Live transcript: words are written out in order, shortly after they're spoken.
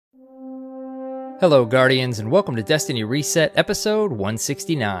Hello, Guardians, and welcome to Destiny Reset, episode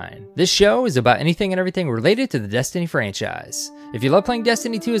 169. This show is about anything and everything related to the Destiny franchise. If you love playing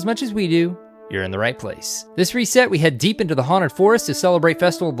Destiny 2 as much as we do, you're in the right place. This reset, we head deep into the Haunted Forest to celebrate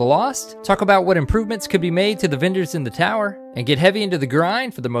Festival of the Lost, talk about what improvements could be made to the vendors in the tower, and get heavy into the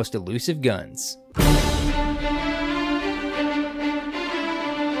grind for the most elusive guns.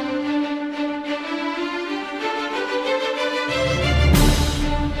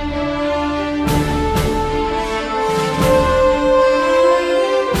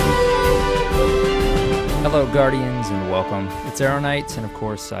 Hello, Guardians, and welcome. It's AER0KNIGHT, and of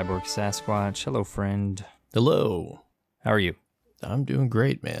course, CyborgSasquatch. Hello, friend. Hello. How are you? I'm doing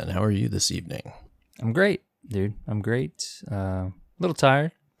great, man. How are you this evening? I'm great, dude. I'm great. A little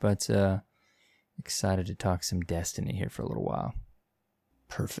tired, but excited to talk some Destiny here for a little while.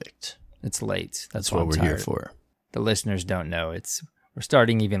 Perfect. It's late. That's what we're here for. The listeners don't know. We're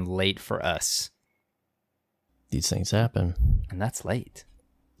starting even late for us. These things happen. And that's late.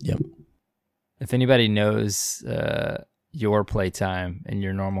 Yep. If anybody knows your playtime in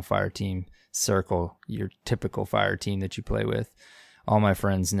your normal fire team circle, your typical fire team that you play with, all my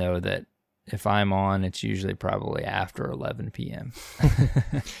friends know that if I'm on, it's usually probably after 11 p.m.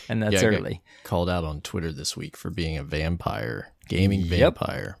 And that's early. I got called out on Twitter this week for being a vampire, gaming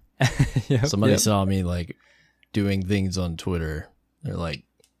vampire. Somebody saw me like doing things on Twitter. They're like,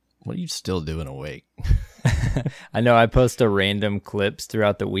 what are you still doing awake? I know I post random clips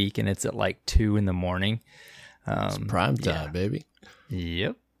throughout the week, and it's at like 2 in the morning. It's prime time, baby.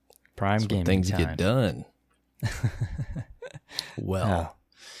 Yep. Prime gaming things time. Get done. Well,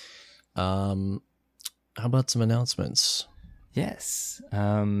 how about some announcements? Yes.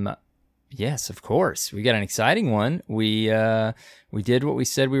 Yes, of course. We got an exciting one. We did what we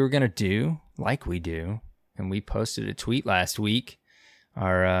said we were going to do, like we do, and we posted a tweet last week.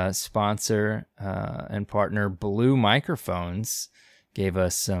 Our sponsor and partner, Blue Microphones, gave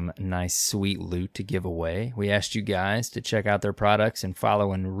us some nice, sweet loot to give away. We asked you guys to check out their products and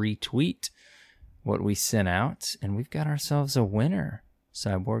follow and retweet what we sent out, and we've got ourselves a winner,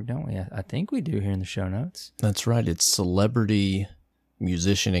 Cyborg, don't we? I think we do here in the show notes. That's right. It's celebrity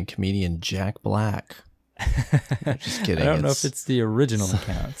musician and comedian Jack Black. Just kidding. I don't know if it's the original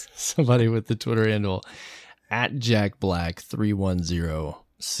account. Somebody with the Twitter handle at Jack Black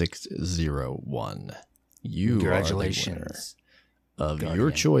 310601. You Congratulations. Are the winner of your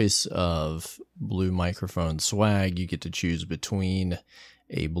choice of Blue Microphone swag. You get to choose between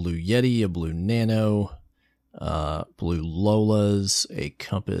a Blue Yeti, a Blue Nano, Blue Lolas, a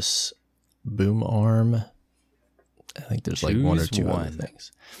Compass Boom Arm. I think there's like one or two other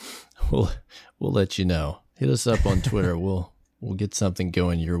things. We'll let you know. Hit us up on Twitter. We'll get something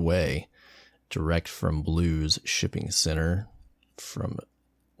going your way. Direct from Blue's shipping center.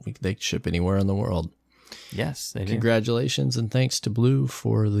 They ship anywhere in the world. Yes, they do. Congratulations and thanks to Blue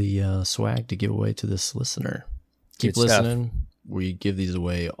for the swag to give away to this listener. Keep listening. We give these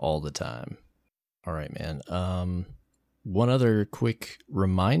away all the time. All right, man. One other quick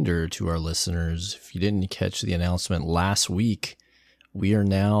reminder to our listeners. If you didn't catch the announcement last week, we are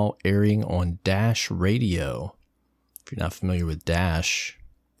now airing on Dash Radio. If you're not familiar with Dash,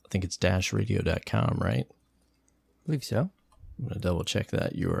 I think it's dashradio.com, right? I believe so. I'm going to double check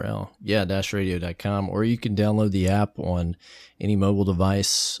that URL. Yeah, dashradio.com. Or you can download the app on any mobile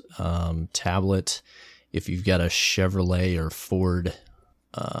device, tablet. If you've got a Chevrolet or Ford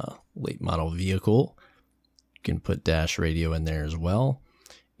late model vehicle, you can put Dash Radio in there as well.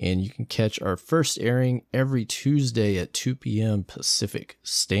 And you can catch our first airing every Tuesday at 2 p.m. Pacific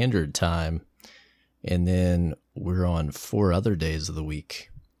Standard Time. And then we're on 4 other days of the week.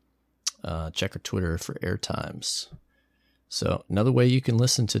 Check our Twitter for air times. So another way you can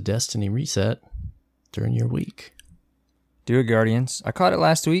listen to Destiny Reset during your week. Do it, Guardians. I caught it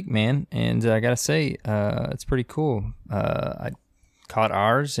last week, man, and I gotta say, it's pretty cool. I caught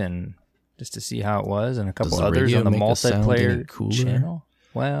ours, and just to see how it was, and a couple others on the multiplayer channel.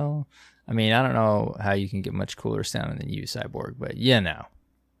 Well, I mean, I don't know how you can get much cooler sounding than you, Cyborg, but you know,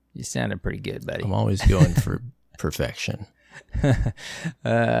 you sounded pretty good, buddy. I'm always going for perfection.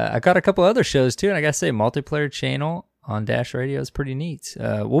 I got a couple other shows too, and I gotta say, multiplayer channel on Dash Radio is pretty neat.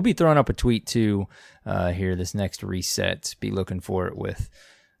 We'll be throwing up a tweet too here this next reset. Be looking for it with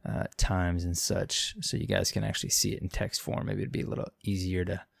times and such, so you guys can actually see it in text form. Maybe it'd be a little easier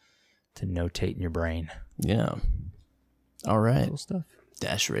to notate in your brain. Yeah. All right. Cool stuff.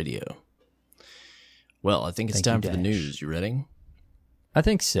 Dash Radio. Well, I think it's time for the news. You ready? I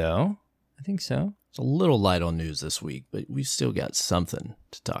think so. It's a little light on news this week, but we've still got something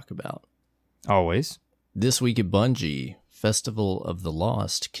to talk about. Always. This week at Bungie, Festival of the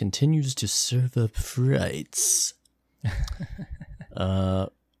Lost continues to serve up frights.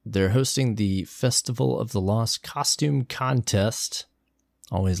 They're hosting the Festival of the Lost costume contest.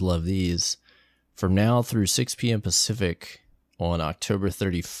 Always love these. From now through 6 p.m. Pacific on October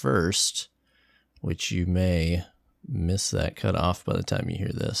 31st, which you may miss that cutoff by the time you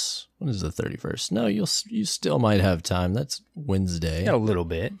hear this. When is the 31st? No, you still might have time. That's Wednesday. Yeah, a little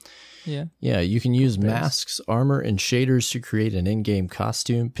bit. Yeah. Yeah, you can use masks, armor, and shaders to create an in-game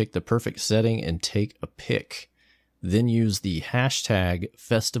costume, pick the perfect setting, and take a pic. Then use the hashtag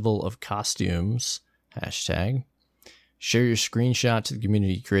Festival of Costumes hashtag. Share your screenshot to the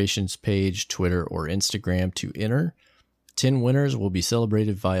Community Creations page, Twitter, or Instagram to enter. 10 winners will be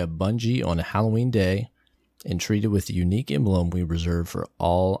celebrated via Bungie on a Halloween day and treated with a unique emblem we reserve for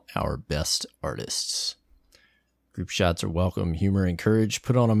all our best artists. Group shots are welcome, humor and courage.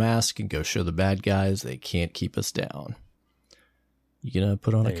 Put on a mask and go show the bad guys they can't keep us down. You gonna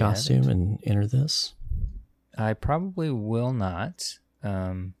put on a costume and enter this? I probably will not.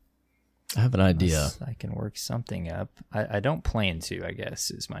 I have an idea. I can work something up. I don't plan to, I guess,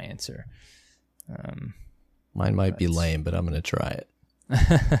 is my answer. Mine might be lame, but I'm going to try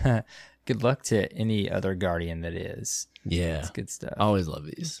it. Good luck to any other Guardian that is. Yeah. It's good stuff. I always love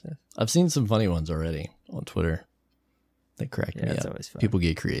these. I've seen some funny ones already on Twitter. They crack me up. Always fun. People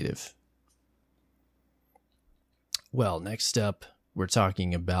get creative. Well, next up, we're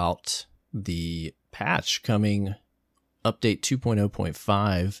talking about the patch coming, update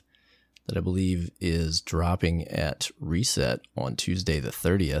 2.0.5, that I believe is dropping at reset on Tuesday the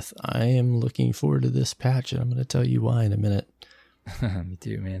 30th. I am looking forward to this patch, and I'm going to tell you why in a minute. Me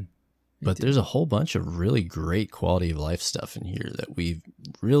too, man. But there's a whole bunch of really great quality of life stuff in here that we've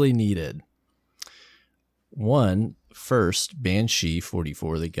really needed. First, Banshee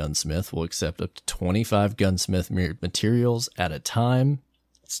 44, the gunsmith, will accept up to 25 gunsmith materials at a time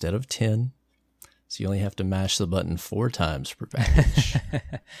instead of 10. So you only have to mash the button 4 times per package.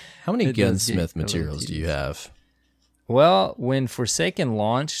 How many gunsmith materials do you have? Well, when Forsaken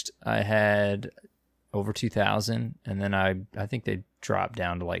launched, I had over 2,000, and then I think they dropped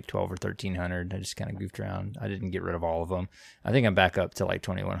down to like 12 or 1,300. I just kind of goofed around. I didn't get rid of all of them. I think I'm back up to like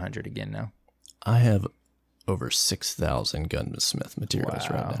 2,100 again now. I have over 6,000 gunsmith materials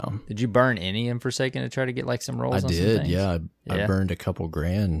right now. Did you burn any in Forsaken to try to get like some rolls? I did, yeah. I burned a couple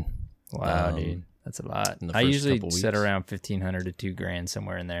grand. Wow, dude. That's a lot. I usually set around 1,500 to $2,000,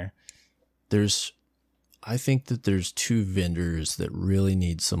 somewhere in there. I think that there's 2 vendors that really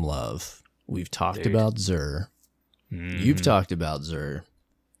need some love. We've talked about Xur. Mm-hmm. You've talked about Xur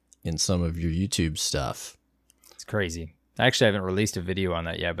in some of your YouTube stuff. It's crazy. I actually haven't released a video on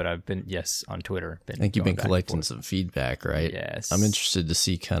that yet, but I've been, on Twitter. I think you've been collecting some feedback, right? Yes. I'm interested to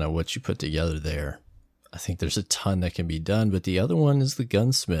see kind of what you put together there. I think there's a ton that can be done, but the other one is the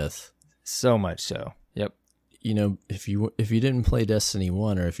gunsmith. So much so. Yep. You know, if you didn't play Destiny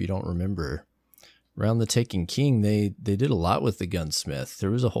 1, or if you don't remember, around the Taken King, they did a lot with the gunsmith.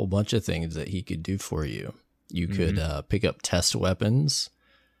 There was a whole bunch of things that he could do for you. You could pick up test weapons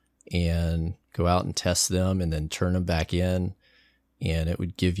and go out and test them and then turn them back in. And it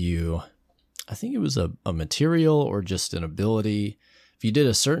would give you, I think it was a material or just an ability. If you did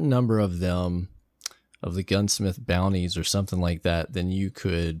a certain number of them, of the gunsmith bounties or something like that, then you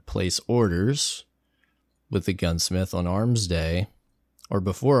could place orders with the gunsmith on Arms Day or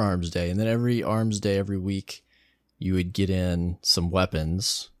before Arms Day. And then every Arms Day, every week, you would get in some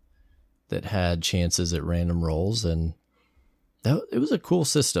weapons that had chances at random rolls. And it was a cool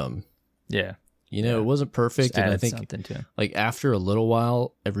system. Yeah. You know, it wasn't perfect. And I think to like after a little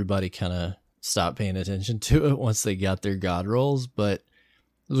while, everybody kind of stopped paying attention to it once they got their god rolls, but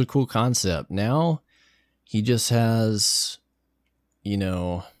it was a cool concept. Now he just has, you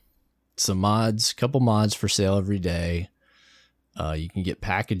know, some mods, couple mods for sale every day. You can get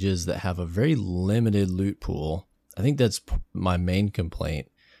packages that have a very limited loot pool. I think that's my main complaint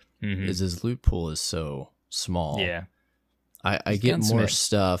is his loot pool is so small. Yeah. I get more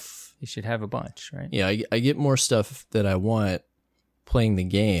stuff. You should have a bunch, right? Yeah, I get more stuff that I want playing the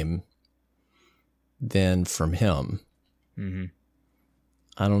game than from him. Mm-hmm.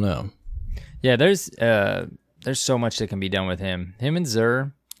 I don't know. Yeah, there's so much that can be done with him. Him and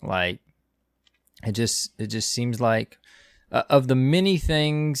Xur, like, it just seems like of the many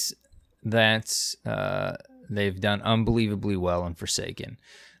things that they've done unbelievably well in Forsaken,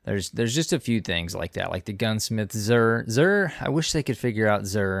 there's just a few things like that, like the gunsmith, Xur. I wish they could figure out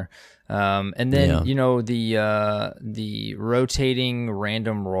Xur. And then, you know, the rotating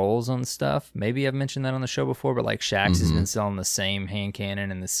random rolls on stuff. Maybe I've mentioned that on the show before, but like Shaxx has been selling the same hand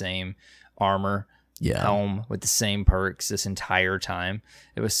cannon and the same armor helm with the same perks this entire time.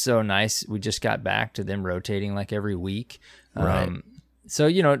 It was so nice. We just got back to them rotating like every week. Right. So,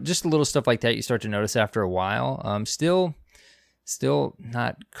 just a little stuff like that you start to notice after a while. Still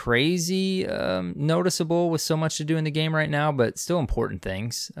not crazy noticeable with so much to do in the game right now, but still important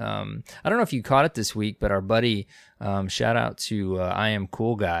things. I don't know if you caught it this week, but our buddy, shout out to I Am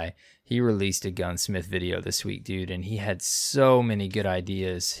Cool Guy, he released a gunsmith video this week, dude, and he had so many good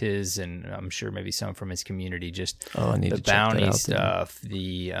ideas, his and I'm sure maybe some from his community, just the bounty stuff,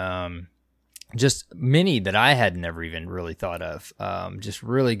 the just many that I had never even really thought of. Just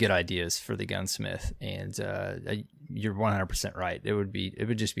really good ideas for the gunsmith, and you're 100% right. It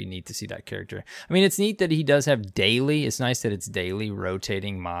would just be neat to see that character. I mean, it's neat that he does have daily. It's nice that it's daily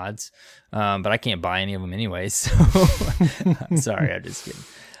rotating mods, but I can't buy any of them anyway. So sorry, I'm just kidding.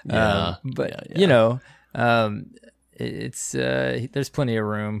 It's there's plenty of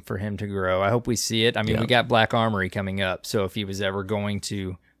room for him to grow. I hope we see it. I mean, we got Black Armory coming up, so if he was ever going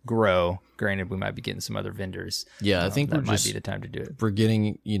to grow, granted we might be getting some other vendors. I think that might be the time to do it. We're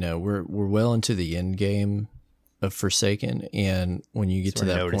getting, we're well into the end game of Forsaken, and when you get to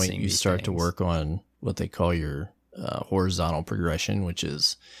that point, you start to work on what they call your horizontal progression, which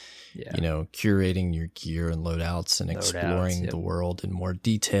is curating your gear and loadouts and exploring the world in more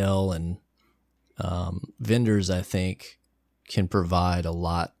detail. And vendors, I think, can provide a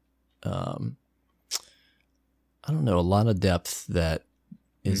lot. I don't know, a lot of depth that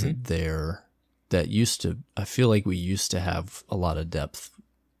isn't there. That I feel like we used to have a lot of depth,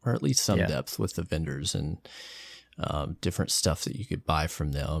 or at least some depth with the vendors and different stuff that you could buy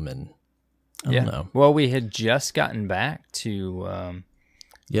from them. And I don't know. Well, we had just gotten back to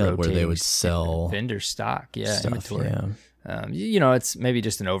where they would sell vendor stock, stuff, inventory. It's maybe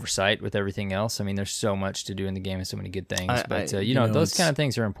just an oversight with everything else. I mean, there's so much to do in the game and so many good things, but those kind of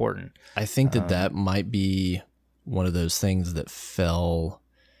things are important. I think that might be one of those things that fell.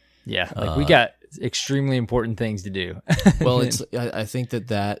 Yeah, like we got extremely important things to do. Well, I think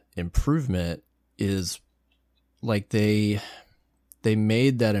that improvement is like they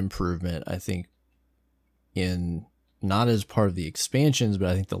made that improvement, I think, in not as part of the expansions, but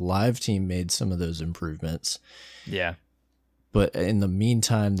I think the live team made some of those improvements. Yeah. But in the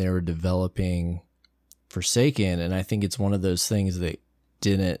meantime, they were developing Forsaken, and I think it's one of those things that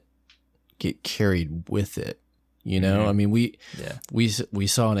didn't get carried with it. I mean, we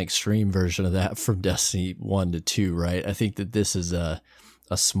saw an extreme version of that from Destiny 1 to 2, right? I think that this is a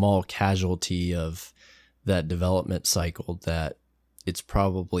small casualty of that development cycle, that it's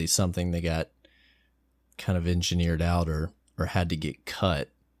probably something that got kind of engineered out or had to get cut,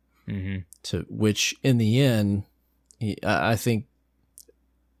 to which in the end, I think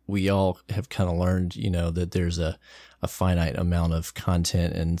we all have kind of learned, that there's a finite amount of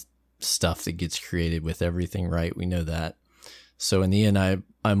content and stuff that gets created with everything, right? We know that. So in the end,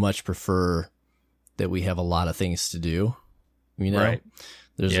 I much prefer that we have a lot of things to do, Right.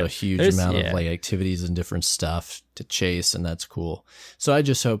 There's a huge amount of like activities and different stuff to chase, and that's cool. So I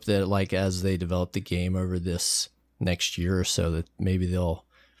just hope that like as they develop the game over this next year or so, that maybe they'll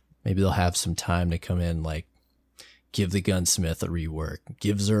have some time to come in, like give the gunsmith a rework,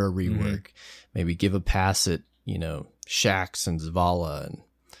 give Xur a rework, maybe give a pass at Shax and Zavala and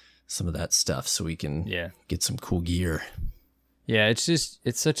some of that stuff, so we can get some cool gear. Yeah, it's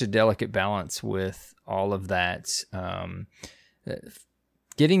such a delicate balance with all of that.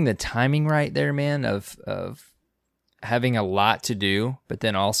 Getting the timing right there, man, of having a lot to do, but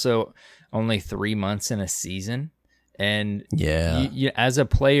then also only 3 months in a season. And you, as a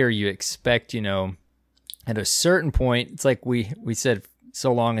player, you expect, at a certain point, it's like we said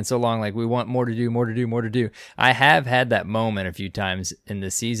so long, like we want more to do. I have had that moment a few times in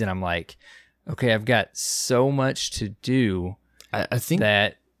the season. I'm like, okay, I've got so much to do. I think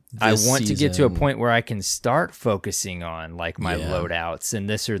that I want to get to a point where I can start focusing on like my loadouts and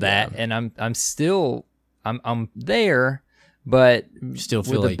this or that. And I'm still there, but you still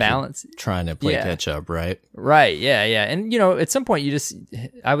feel like balance, you're trying to play catch up, right? Right. Yeah. Yeah. And at some point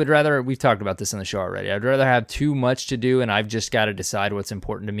I would rather, we've talked about this on the show already. I'd rather have too much to do, and I've just got to decide what's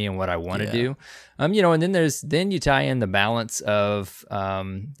important to me and what I want to do. And then you tie in the balance of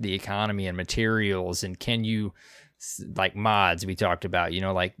the economy and materials, and can you, like mods we talked about,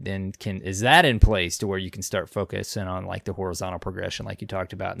 is that in place to where you can start focusing on like the horizontal progression like you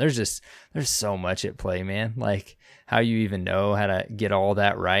talked about? And there's so much at play, man. Like how you even know how to get all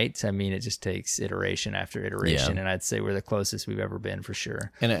that right. I mean, it just takes iteration after iteration, and I'd say we're the closest we've ever been for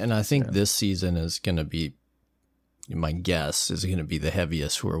sure. And I think this season is going to be, my guess is going to be the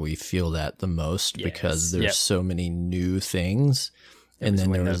heaviest, where we feel that the most, because there's so many new things. And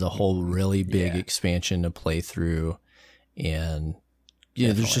then there was a whole really big expansion to play through, and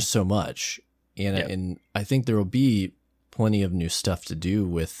there's just so much. And I think there will be plenty of new stuff to do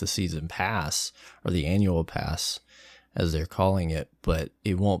with the season pass, or the annual pass as they're calling it, but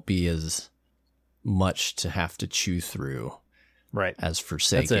it won't be as much to have to chew through, right, as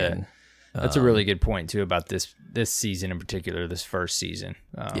Forsaken. That's a really good point too about this season in particular, this first season.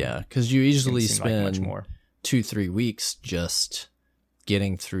 Because you easily spend much more. 2-3 weeks just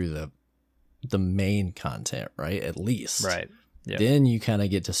getting through the main content, right? At least, right. Yep. Then you kind of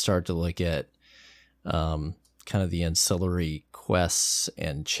get to start to look at kind of the ancillary quests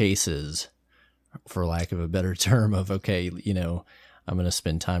and chases, for lack of a better term, of, okay, I'm going to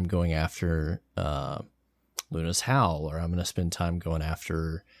spend time going after Luna's Howl, or I'm going to spend time going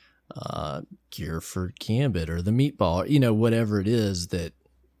after gear for Gambit or the meatball, whatever it is that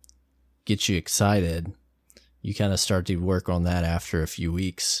gets you excited. You kind of start to work on that after a few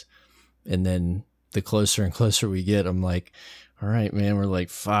weeks. And then the closer and closer we get, I'm like, all right, man, we're like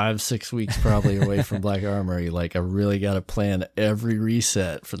 5-6 weeks probably away from Black Armory. Like, I really got to plan every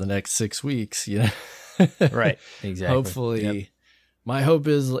reset for the next 6 weeks, Right, exactly. Hopefully, my hope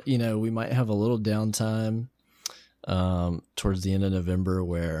is, we might have a little downtime towards the end of November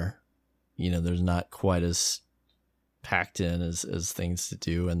where, there's not quite as packed in as things to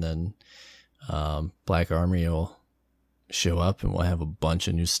do. And then Black Armory will show up and we'll have a bunch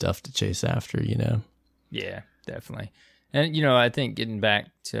of new stuff to chase after, Yeah, definitely. And, I think getting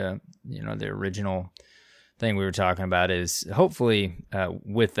back to, the original thing we were talking about is hopefully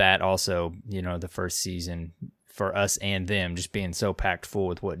with that also, the first season for us and them just being so packed full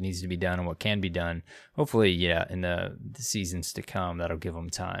with what needs to be done and what can be done. Hopefully, in the seasons to come, that'll give them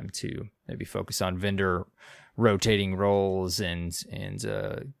time to maybe focus on vendor rotating roles and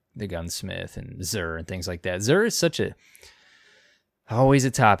the gunsmith and Zur and things like that. Zur is always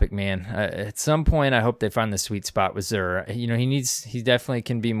a topic, man. At some point, I hope they find the sweet spot with Zur. He definitely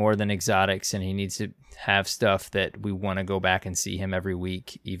can be more than exotics, and he needs to have stuff that we want to go back and see him every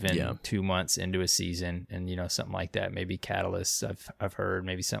week, even 2 months into a season, and something like that. Maybe catalysts. I've heard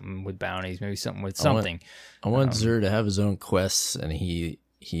maybe something with bounties, maybe something with something. I want Zur to have his own quests, and he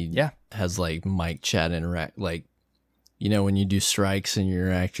has like mic chat interact, like. When you do strikes and you're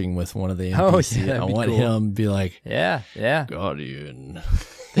interacting with one of the NPCs, I want him to be like, Guardian. I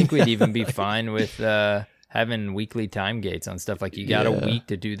think we'd even be fine with having weekly time gates on stuff. Like, you got a week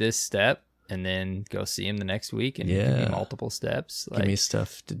to do this step, and then go see him the next week, and give me multiple steps. Give me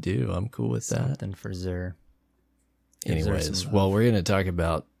stuff to do. I'm cool with that. Something for Zur. Anyways, we're going to talk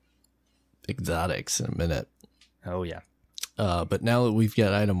about exotics in a minute. Oh, yeah. But now that we've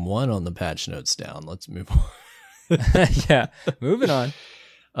got item 1 on the patch notes down, let's move on. Yeah, moving on.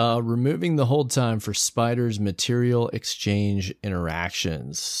 Removing the hold time for spiders' material exchange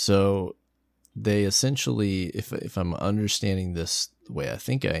interactions. So they essentially, if I'm understanding this the way I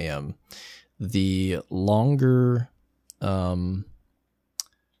think I am, the longer, I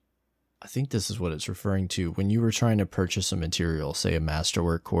think this is what it's referring to. When you were trying to purchase a material, say a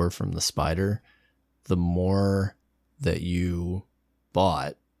masterwork core from the spider, the more that you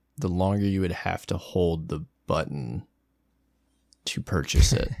bought, the longer you would have to hold the button to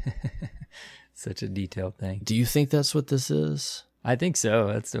purchase it. Such a detailed thing. Do you think that's what this is? I think so.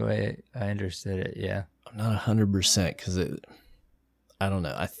 That's the way I understood it. Yeah. I'm not 100% because I don't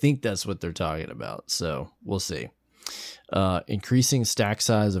know. I think that's what they're talking about. So we'll see. Increasing stack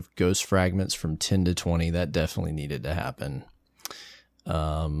size of ghost fragments from 10 to 20. That definitely needed to happen.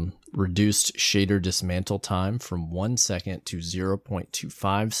 Reduced shader dismantle time from 1 second to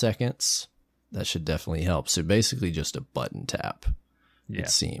 0.25 seconds. That should definitely help. So basically just a button tap, it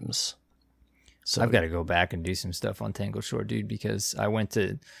seems. So I've got to go back and do some stuff on Tangled Shore, dude, because I went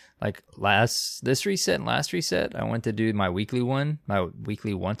to this reset and last reset, I went to do my weekly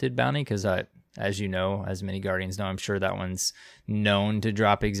wanted bounty because as you know, as many Guardians know, I'm sure that one's known to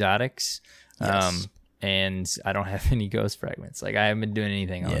drop exotics. Yes. And I don't have any ghost fragments. Like, I haven't been doing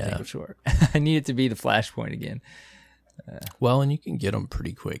anything on Tangled Shore. I need it to be the flashpoint again. Well, and you can get them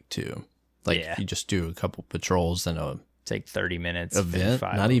pretty quick too. Like, if you just do a couple patrols and take 30 minutes event,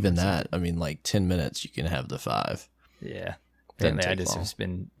 not even that. I mean, like 10 minutes, you can have the 5. Yeah. Apparently, I just have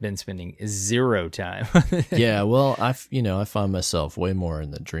been spending 0 time. Yeah, well, I find myself way more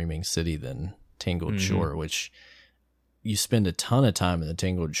in the Dreaming City than Tangled Shore, which you spend a ton of time in the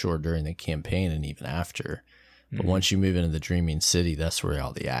Tangled Shore during the campaign and even after. But once you move into the Dreaming City, that's where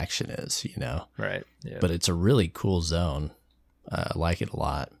all the action is, Right. Yeah. But it's a really cool zone. I like it a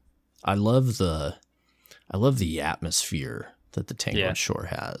lot. I love the atmosphere that the Tangled Shore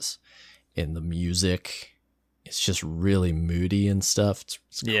has, and the music it's just really moody and stuff.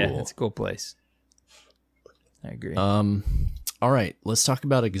 It's Yeah, cool. it's a cool place. I agree. All right, let's talk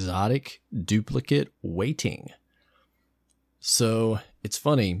about exotic duplicate weighting. So it's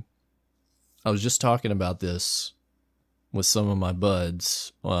funny. I was just talking about this with some of my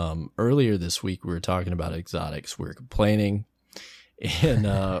buds. Earlier this week, we were talking about exotics. We were complaining.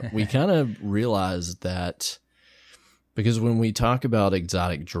 And we kind of realized that because when we talk about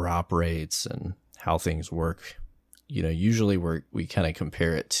exotic drop rates and how things work, usually we kind of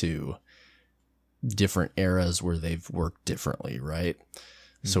compare it to different eras where they've worked differently, right?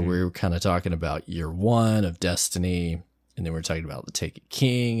 Mm-hmm. So we were kind of talking about year 1 of Destiny, and then we're talking about the Take a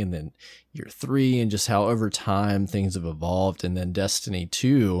King, and then year 3, and just how over time things have evolved. And then Destiny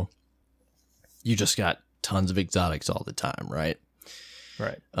 2, you just got tons of exotics all the time, right?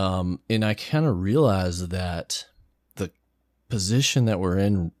 Right. And I kind of realized that the position that we're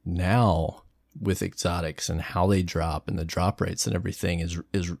in now with exotics and how they drop and the drop rates and everything is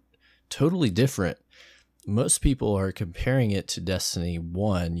totally different. Most people are comparing it to Destiny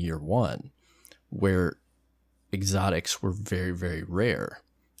 1, year 1, where exotics were very, very rare.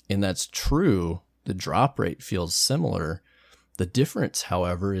 And that's true. The drop rate feels similar. The difference,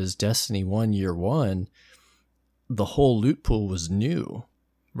 however, is Destiny 1, year 1, the whole loot pool was new.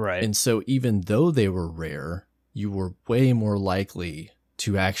 Right. And so even though they were rare, you were way more likely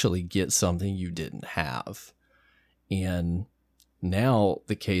to actually get something you didn't have. And now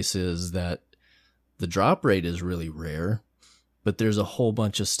the case is that the drop rate is really rare, but there's a whole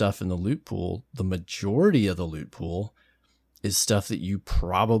bunch of stuff in the loot pool. The majority of the loot pool is stuff that you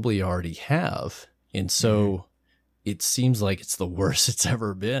probably already have. And so it seems like it's the worst it's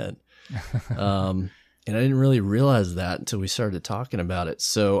ever been. And I didn't really realize that until we started talking about it.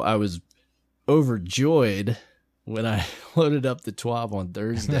 So I was overjoyed when I loaded up the TWAB on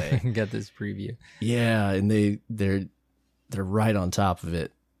Thursday. Got this preview. Yeah, and they're right on top of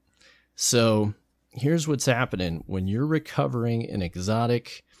it. So here's what's happening. When you're recovering an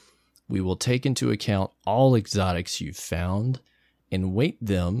exotic, we will take into account all exotics you've found and weight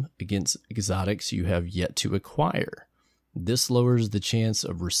them against exotics you have yet to acquire. This lowers the chance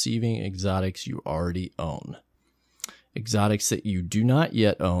of receiving exotics you already own. Exotics that you do not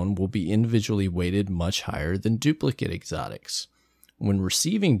yet own will be individually weighted much higher than duplicate exotics. When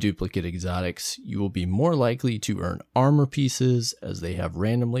receiving duplicate exotics, you will be more likely to earn armor pieces as they have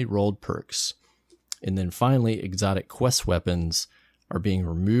randomly rolled perks. And then finally, exotic quest weapons are being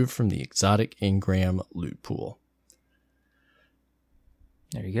removed from the exotic engram loot pool.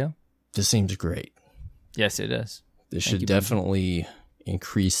 There you go. This seems great. Yes, it does. This should definitely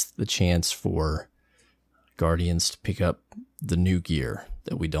increase the chance for Guardians to pick up the new gear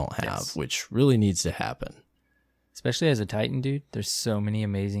that we don't have, which really needs to happen. Especially as a Titan, dude. There's so many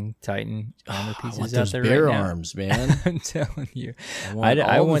amazing Titan armor pieces out there bear right now. arms, man. I'm telling you.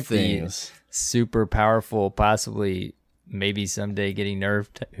 I want these super powerful, possibly maybe someday getting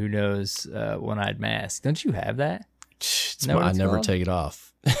nerfed. Who knows? One-eyed mask. Don't you have that? I never take it off.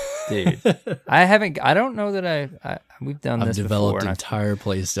 Dude, I don't know that we've done this before. I've developed entire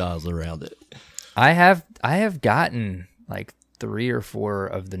play styles around it. I have gotten like 3 or 4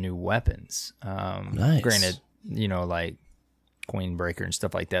 of the new weapons. Nice. Granted, like Queen Breaker and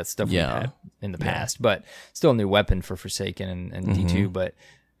stuff like that, stuff we had in the past, but still a new weapon for Forsaken and D2. But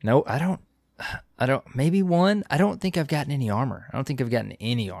no, I don't, maybe one. I don't think I've gotten any armor. I don't think I've gotten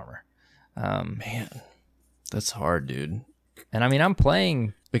any armor. Man, that's hard, dude. And I mean, I'm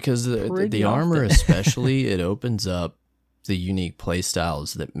playing because the armor, especially, it opens up the unique play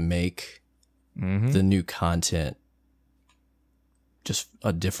styles that make the new content just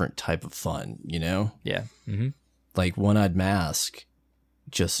a different type of fun, Yeah. Like One-Eyed Mask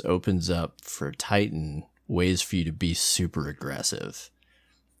just opens up for Titan ways for you to be super aggressive.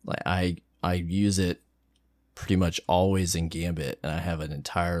 Like I use it pretty much always in Gambit, and I have an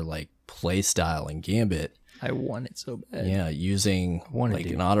entire play style in Gambit. I want it so bad. Yeah, using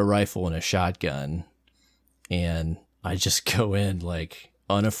an auto rifle and a shotgun, and I just go in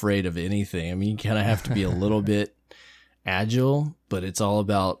unafraid of anything. I mean, you kind of have to be a little bit agile, but it's all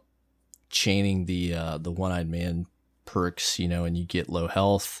about chaining the One-Eyed Man perks, and you get low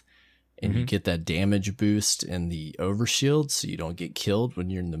health, and you get that damage boost and the overshield, so you don't get killed when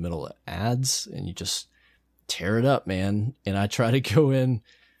you're in the middle of ads, and you just tear it up, man. And I try to go in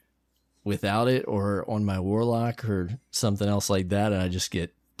without it or on my Warlock or something else like that, and I just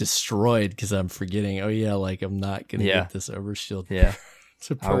get destroyed because I'm forgetting, I'm not going to get this overshield. Yeah.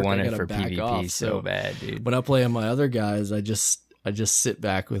 I want it for PvP so bad, dude. When I play on my other guys, I just sit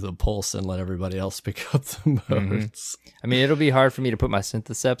back with a pulse and let everybody else pick up the modes. I mean, it'll be hard for me to put my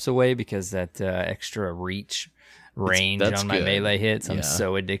Syntheseps away because that extra reach range that's on my good. melee hits. I'm Yeah.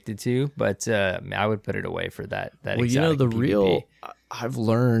 so addicted to, but I would put it away for that. Well, exotic the PvP. real, I've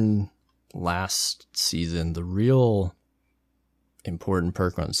learned last season, the real important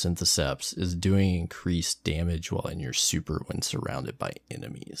perk on Syntheseps is doing increased damage while in your super when surrounded by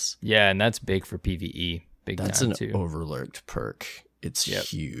enemies. Yeah, and that's big for PvE. That's time an too. overlooked perk. It's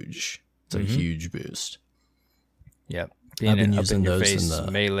huge. It's a huge boost. Yep. I've Being been an up using in your those face in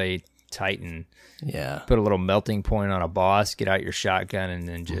the melee titan. Yeah. Put a little melting point on a boss, get out your shotgun, and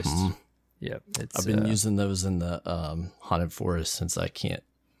then just yep. It's, I've been using those in the haunted forest since I can't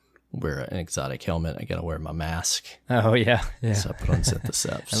wear an exotic helmet. I gotta wear my mask. Oh yeah. So I put on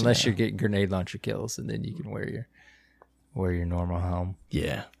Syntheseps. Unless you're getting grenade launcher kills, and then you can wear your normal helm.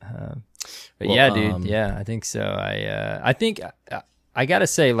 Yeah. But Well, yeah, dude. Yeah, I think so. I think I gotta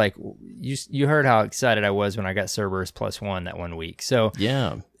say, like, you heard how excited I was when I got Cerberus +1 that 1 week. So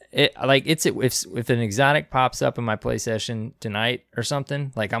Yeah. If an exotic pops up in my play session tonight or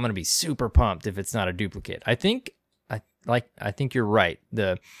something, like, I'm gonna be super pumped if it's not a duplicate. I think you're right.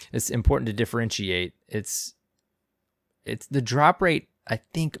 It's important to differentiate. It's the drop rate, I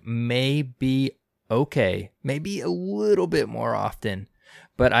think, may be okay, maybe a little bit more often,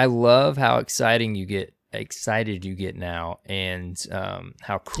 but I love how excited you get now, and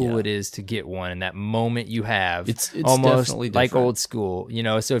how cool it is to get one, and that moment you have. It's almost definitely like different. old school,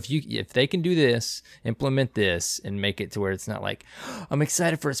 so if they can do this, implement this, and make it to where it's not like, I'm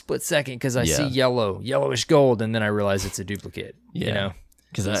excited for a split second because I see yellowish gold, and then I realize it's a duplicate.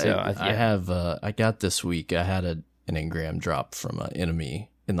 Because I got this week, I had an engram drop from an enemy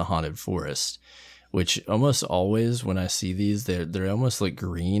in the haunted forest, which almost always when I see these, they're almost like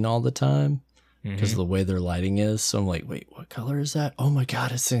green all the time because of the way their lighting is. So I'm like, wait, what color is that? Oh my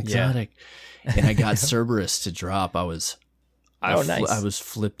god, it's an exotic. And I got Cerberus to drop. I was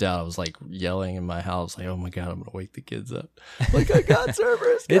flipped out. I was like yelling in my house, like, oh my god, I'm gonna wake the kids up. Like, I got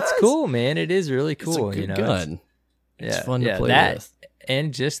Cerberus, guys. It's cool, man. It is really cool. It's a good gun. It's fun to play with.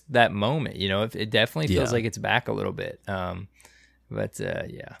 And just that moment, it definitely feels like it's back a little bit. But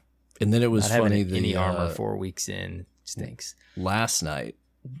yeah. And then it was Not funny. having any armor 4 weeks in stinks. Last night,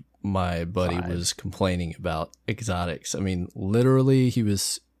 my buddy was complaining about exotics. I mean, literally, he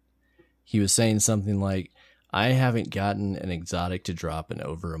was saying something like, I haven't gotten an exotic to drop in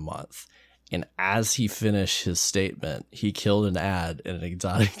over a month. And as he finished his statement, he killed an ad and an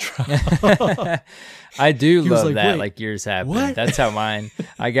exotic drop. I do love like, that. wait, like yours happened. what? That's how mine.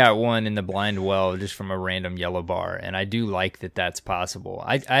 I got one in the blind well just from a random yellow bar, and I do like that that's possible.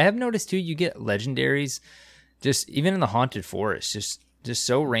 I have noticed too. You get legendaries, just even in the haunted forest, just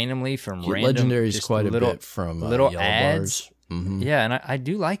so randomly from random Legendaries just quite little, a bit from little yellow ads. bars. Mm-hmm. Yeah, and I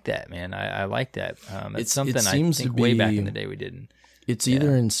do like that, man. I like that. It's something I seems think to way back be- in the day we didn't. It's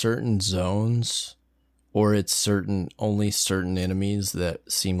either in certain zones or it's only certain enemies that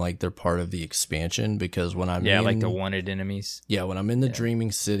seem like they're part of the expansion, because when I'm like the wanted enemies. Yeah, when I'm in the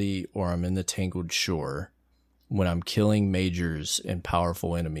Dreaming City or I'm in the Tangled Shore, when I'm killing majors and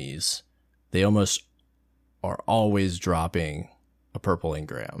powerful enemies, they almost are always dropping a purple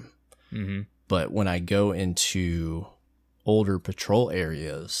engram. Mm-hmm. But when I go into older patrol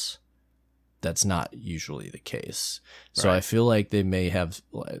areas, that's not usually the case. So Right. I feel like they may have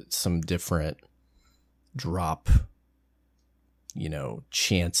some different drop,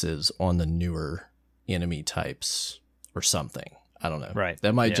 chances on the newer enemy types or something. I don't know. Right.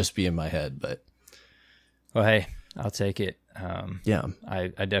 That might Yeah. just be in my head, but Well, hey, I'll take it. yeah. I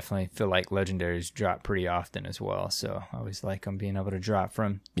definitely feel like legendaries drop pretty often as well. So I always like them being able to drop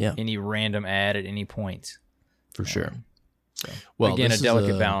from any random ad at any point. For sure. So, Well, again, a this is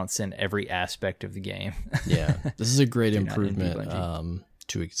delicate balance in every aspect of the game. Yeah, this is a great Do not envy improvement Bungie.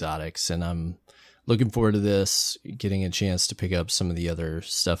 to exotics, and I'm looking forward to this, getting a chance to pick up some of the other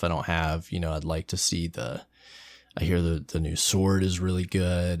stuff I don't have. I'd like to see I hear the new sword is really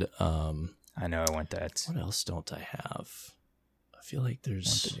good. I know I want that. What else don't I have? I feel like I want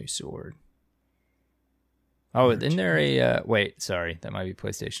there's the new sword. Oh, isn't there a... wait, sorry. That might be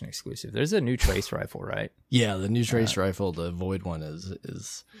PlayStation exclusive. There's a new trace rifle, right? yeah, the new trace rifle, the Void one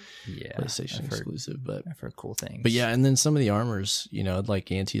is Yeah. PlayStation exclusive, but I've heard cool things. yeah, and then some of the armors, I'd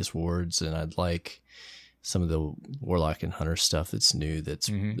like Antius wards, and I'd like some of the Warlock and Hunter stuff that's new. That's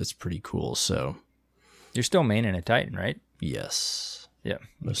pretty cool. So You're still maining a Titan, right? yes, Yeah.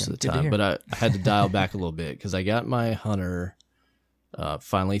 most Okay, of the good to time. hear. But I had to dial back a little bit because I got my Hunter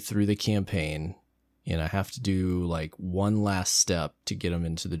finally through the campaign, and I have to do like one last step to get him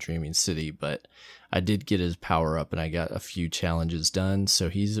into the Dreaming City. But I did get his power up, and I got a few challenges done. So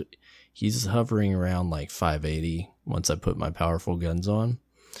he's hovering around like 580 once I put my powerful guns on.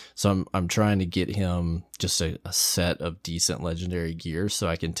 So I'm trying to get him just a set of decent legendary gear so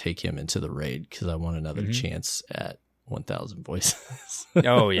I can take him into the raid because I want another chance at 1,000 voices.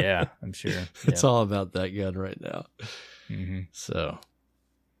 Oh yeah, I'm sure. It's all about that gun right now. So,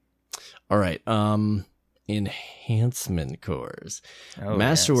 all right. Enhancement cores.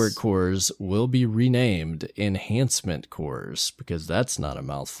 Masterwork cores will be renamed enhancement cores because that's not a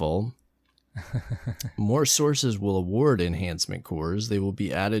mouthful. More sources will award enhancement cores. They will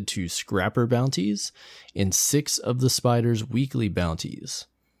be added to scrapper bounties and 6 of the spider's weekly bounties.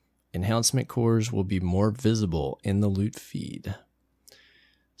 Enhancement cores will be more visible in the loot feed.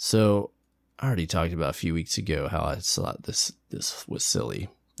 So I already talked about a few weeks ago how I thought this was silly,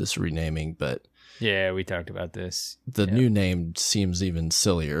 this renaming, but yeah, we talked about this. The new name seems even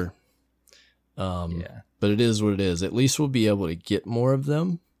sillier. But it is what it is. At least we'll be able to get more of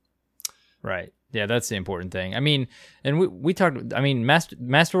them. Right. Yeah, that's the important thing. I mean, and we talked, I mean,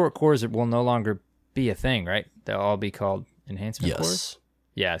 Masterwork cores will no longer be a thing, right? They'll all be called enhancement cores.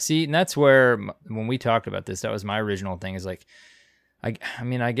 Yeah, see, and that's where, when we talked about this, that was my original thing, is like, I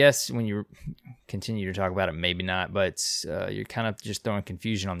mean, I guess when you continue to talk about it, maybe not, but you're kind of just throwing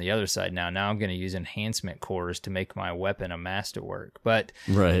confusion on the other side now. Now I'm going to use enhancement cores to make my weapon a masterwork. But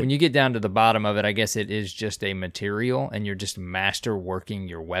when you get down to the bottom of it, I guess it is just a material, and you're just masterworking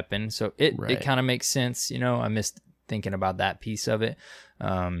your weapon. So it kind of makes sense. You know, I missed thinking about that piece of it.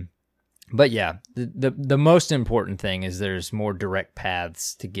 But yeah, the most important thing is there's more direct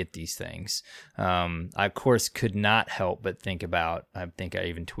paths to get these things. I, of course, could not help but think about, I think I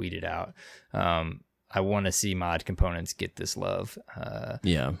even tweeted out, I want to see mod components get this love.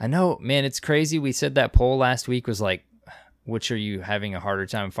 I know, man, it's crazy. We said that poll last week was like, which are you having a harder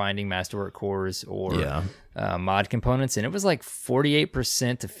time finding, Masterwork cores or mod components? And it was like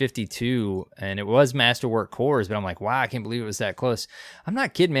 48% to 52%, and it was Masterwork cores. But I'm like, wow, I can't believe it was that close. I'm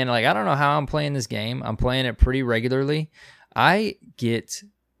not kidding, man. Like, I don't know how I'm playing this game. I'm playing it pretty regularly. I get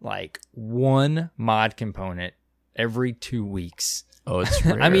like one mod component every 2 weeks. Oh, it's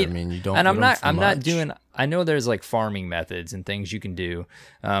rare. I mean, you don't. And I'm not doing. I know there's like farming methods and things you can do.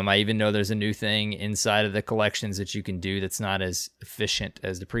 I even know there's a new thing inside of the collections that you can do that's not as efficient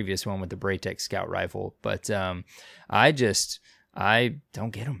as the previous one with the Braytech Scout rifle. But I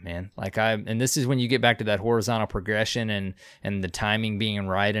don't get them, man. Like and this is when you get back to that horizontal progression and the timing being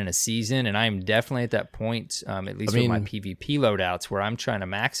right in a season. And I'm definitely at that point, at least with my PvP loadouts, where I'm trying to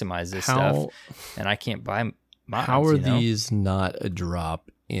maximize this stuff, and I can't buy mods. How are these not a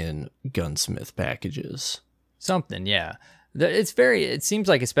drop in gunsmith packages? Something, yeah. It seems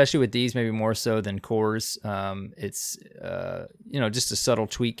like, especially with these, maybe more so than cores, it's just a subtle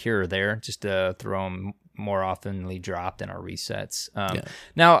tweak here or there, just to throw them more oftenly dropped in our resets.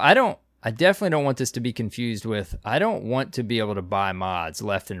 Now, I definitely don't want this to be confused with, I don't want to be able to buy mods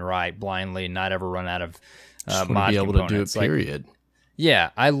left and right blindly and not ever run out of mod be able components. To do it, period.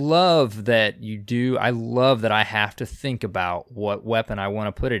 Yeah, I love that you do. I love that I have to think about what weapon I want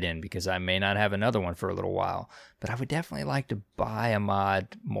to put it in, because I may not have another one for a little while. But I would definitely like to buy a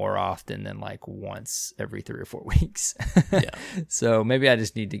mod more often than like once every 3 or 4 weeks. So maybe I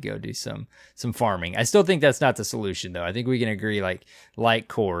just need to go do some farming. I still think that's not the solution, though. I think we can agree, like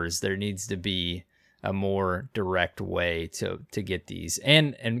cores, there needs to be a more direct way to get these.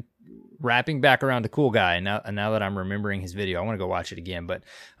 And wrapping back around to Cool Guy, now that I'm remembering his video, I want to go watch it again, but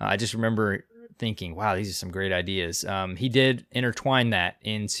I just remember thinking, wow, these are some great ideas. He did intertwine that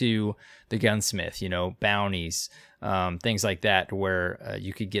into the gunsmith, bounties, things like that, where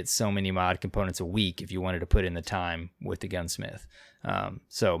you could get so many mod components a week if you wanted to put in the time with the gunsmith.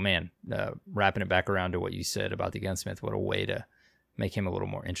 So, man, wrapping it back around to what you said about the gunsmith, what a way to make him a little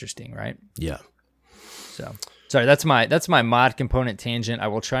more interesting, right? Yeah. So... Sorry, that's my mod component tangent. I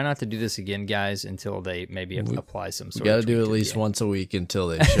will try not to do this again, guys, until they maybe apply some sort of... You got to do at least once a week until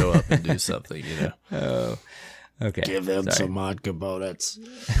they show up and do something, Oh, okay. Give them some mod components.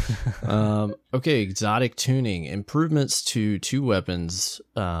 Okay, exotic tuning. Improvements to 2 weapons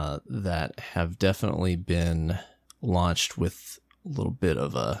that have definitely been launched with a little bit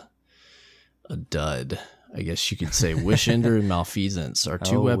of a dud, I guess you could say. Wish Ender and Malfeasance are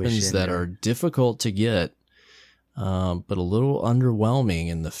 2 weapons that are difficult to get, but a little underwhelming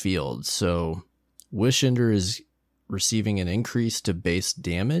in the field. So Wish Ender is receiving an increase to base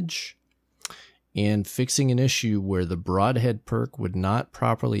damage and fixing an issue where the broadhead perk would not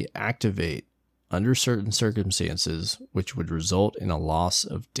properly activate under certain circumstances, which would result in a loss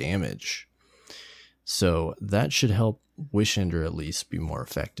of damage. So that should help Wish Ender at least be more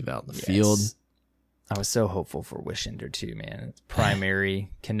effective out in the field. I was so hopeful for Wish Ender too, man. It's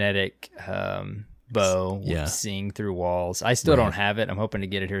primary, kinetic, bow seeing through walls. I still don't have it. I'm hoping to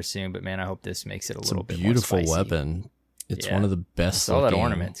get it here soon, but man, I hope this makes it a little bit more spicy. Beautiful weapon. It's one of the best looking that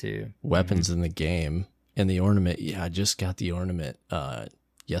ornament too. Weapons in the game. And the ornament, I just got the ornament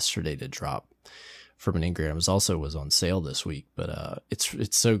yesterday to drop from an engram. It also was on sale this week, but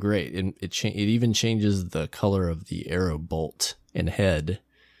it's so great. And it even changes the color of the arrow bolt and head.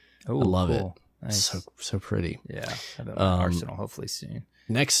 I love it. Nice. So pretty. Yeah, I have it in my arsenal hopefully soon.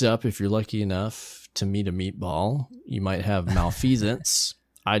 Next up, if you're lucky enough to meet a meatball, you might have malfeasance.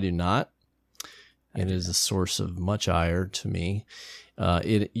 I do not. It is a source of much ire to me.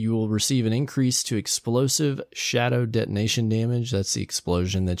 You will receive an increase to explosive shadow detonation damage. That's the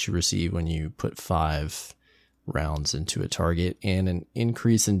explosion that you receive when you put 5 rounds into a target, and an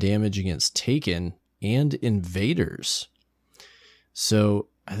increase in damage against Taken and invaders. So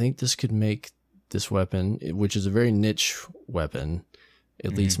I think this could make this weapon, which is a very niche weapon,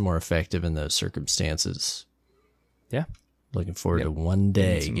 at least more effective in those circumstances. Yeah. Looking forward to one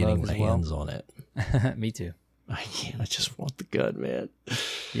day getting my hands on it. Me too. I just want the gun, man.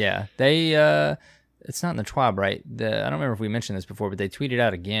 Yeah, they. It's not in the TWAB, right? I don't remember if we mentioned this before, but they tweeted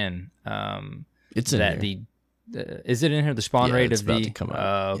out again. It's in there. Is it in here? The spawn rate it's of about the. to come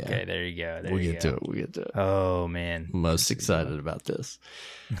out. Oh, okay, there you go. We'll get to it. Oh man, I'm most excited about this.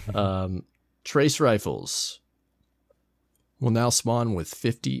 Trace rifles will now spawn with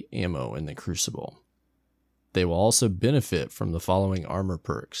 50 ammo in the Crucible. They will also benefit from the following armor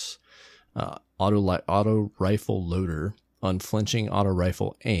perks: auto rifle loader, unflinching auto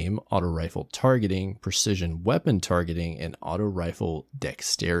rifle aim, auto rifle targeting, precision weapon targeting, and auto rifle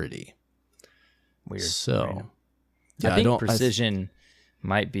dexterity. Weird. So, I think precision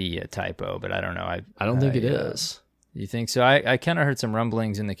might be a typo, but I don't know. I don't think it is. You think so? I kind of heard some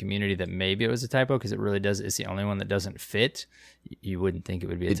rumblings in the community that maybe it was a typo because it really does. It's the only one that doesn't fit. You wouldn't think it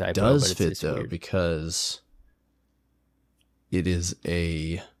would be a typo. It does but fit it's though, weird. because it is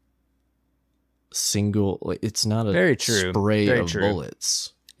a single. It's not a spray of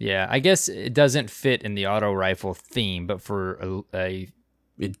bullets. Yeah, I guess it doesn't fit in the auto rifle theme, but for a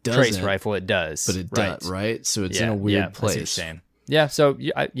trace rifle, it does. But it does, right? So it's in a weird place. That's what you're saying. Yeah, so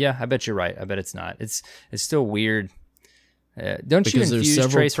I bet you're right. I bet it's not. It's still weird. Don't you infuse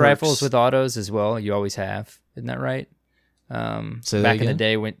trace rifles with autos as well? You always have, isn't that right? Back in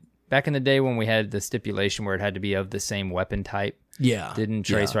the day when we had the stipulation where it had to be of the same weapon type. Yeah. Didn't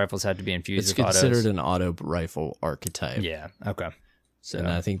trace rifles have to be infused with autos? It's considered an auto rifle archetype. Yeah. Okay. So, and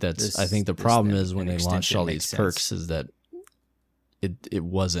I think the problem is when they launched all these perks is that it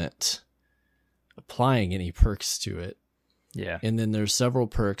wasn't applying any perks to it. Yeah. And then there's several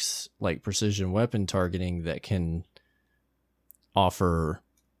perks like precision weapon targeting that can offer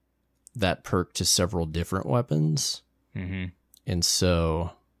that perk to several different weapons. Mm-hmm. And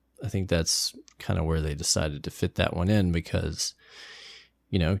so I think that's kind of where they decided to fit that one in, because,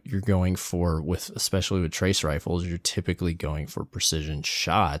 you're going for, especially with trace rifles, you're typically going for precision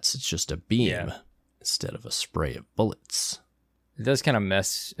shots. It's just a beam instead of a spray of bullets. It does kind of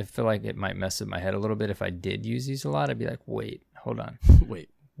mess. I feel like it might mess with my head a little bit. If I did use these a lot, I'd be like, wait, hold on.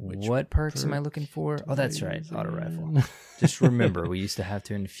 What perks am I looking for? Oh, that's right. Auto rifle. Just remember, we used to have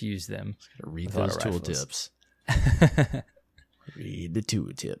to infuse them. Read those tooltips. Read the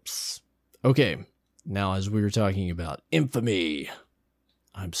tooltips. Okay. Now, as we were talking about infamy,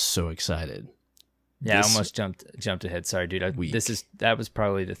 I'm so excited. Yeah, I almost jumped ahead. Sorry, dude. That was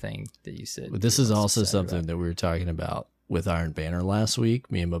probably the thing that you said. But this is also something that we were talking about with Iron Banner last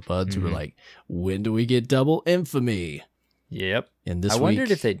week. Me and my buds were like, when do we get double infamy? Yep. And this I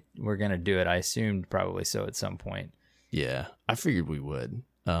wondered if they were going to do it. I assumed probably so at some point. Yeah, I figured we would.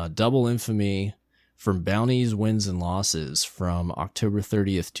 Double infamy from bounties, wins, and losses from October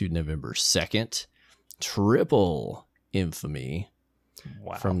 30th to November 2nd. Triple infamy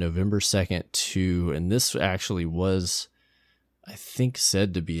from November 2nd to, and this actually was, I think,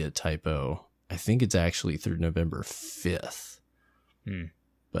 said to be a typo. I think it's actually through November 5th,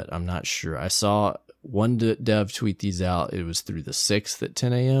 but I'm not sure. I saw one dev tweet these out. It was through the 6th at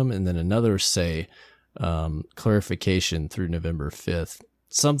 10 a.m. and then another say clarification through November 5th,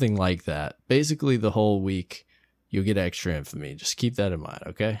 something like that. Basically, the whole week you'll get extra infamy. Just keep that in mind,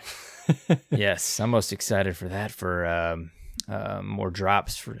 okay? Yes, I'm most excited for that. For more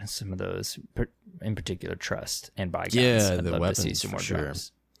drops for some of those, in particular, trust and bygones. Yeah, I'd the love weapons to see some more for sure.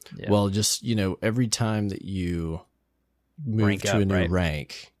 drops. Yeah. Well, just, every time that you move to a new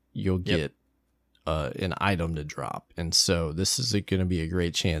rank, you'll get an item to drop. And so this is going to be a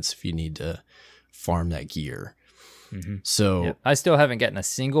great chance if you need to farm that gear. Mm-hmm. So I still haven't gotten a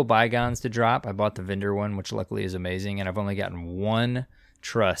single bygones to drop. I bought the vendor one, which luckily is amazing. And I've only gotten one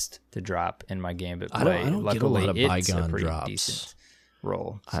trust to drop in my Gambit play. I don't Luckily, get a lot of it's a Bygone pretty drops. decent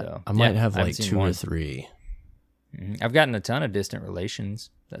roll. So I might have I haven't like seen 2 one. or 3. I've gotten a ton of Distant Relations.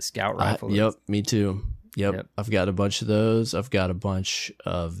 That scout rifle. Yep, me too. Yep, I've got a bunch of those. I've got a bunch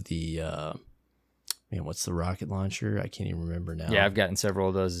of the what's the rocket launcher? I can't even remember now. Yeah, I've gotten several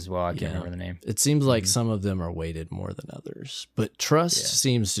of those as well. I can't remember the name. It seems like some of them are weighted more than others, but trust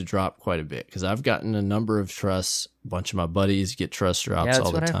seems to drop quite a bit because I've gotten a number of trusts. A bunch of my buddies get trust drops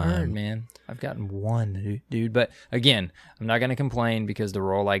all the time. That's what I've heard, man. I've gotten one, dude. But again, I'm not going to complain because the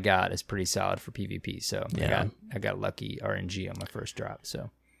roll I got is pretty solid for PvP. So I got lucky RNG on my first drop.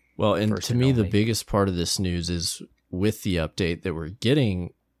 So, well, and to me, the biggest part of this news is with the update that we're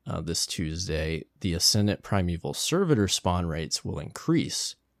getting this Tuesday, the Ascendant Primeval Servitor spawn rates will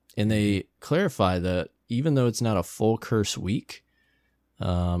increase. And they clarify that even though it's not a full curse week,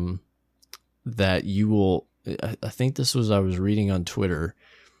 that you will, I think this was, I was reading on Twitter,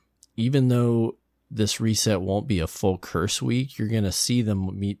 even though this reset won't be a full curse week, you're going to see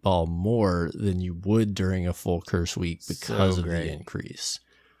them meatball more than you would during a full curse week because of the increase.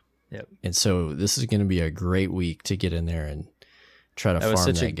 Yep. And so this is going to be a great week to get in there and try to farm that guy. That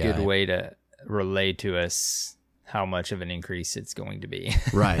was such a good way to relay to us how much of an increase it's going to be.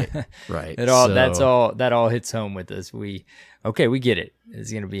 Right. That all hits home with us. We get it.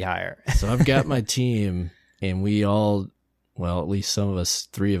 It's going to be higher. So I've got my team, and we all, well, at least some of us,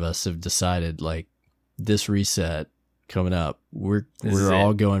 3 of us, have decided like this reset coming up. We're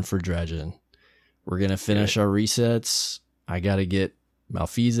all going for dredging. We're gonna finish our resets. I got to get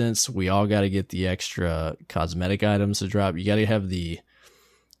malfeasance. We all got to get the extra cosmetic items to drop. You got to have the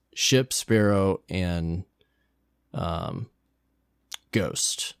ship, sparrow, and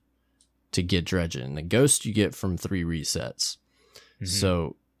ghost to get dredging. The ghost you get from 3 resets.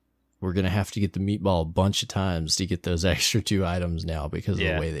 So we're going to have to get the meatball a bunch of times to get those extra 2 items now because of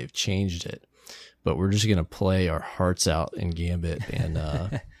the way they've changed it. But we're just going to play our hearts out in Gambit, and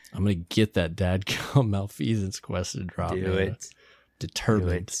I'm going to get that dadgum malfeasance quest to drop. Do it.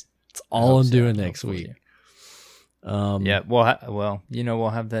 Determined. It's all I'm doing next week. We'll have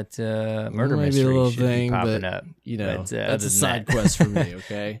that murder mystery a little thing thing, popping but, up. That's a side quest for me,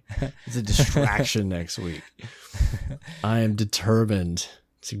 okay? It's a distraction next week. I am determined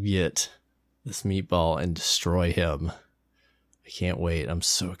to get this meatball and destroy him. I can't wait. I'm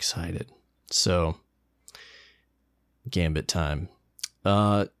so excited. So, Gambit time.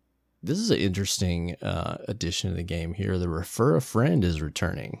 This is an interesting addition to the game here. The Refer a Friend is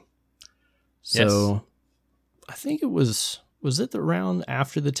returning. So, I think it was it the round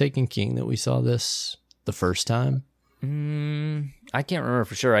after the Taken King that we saw this the first time? I can't remember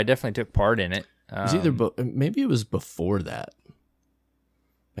for sure. I definitely took part in it. It was maybe it was before that.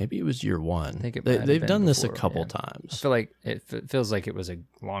 Maybe it was year 1. I think they've done this a couple times. I feel like it feels like it was a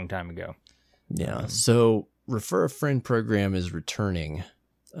long time ago. Yeah. So Refer a Friend program is returning.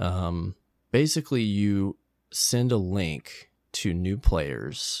 Basically, you send a link to new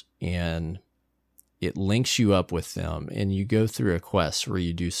players, and it links you up with them, and you go through a quest where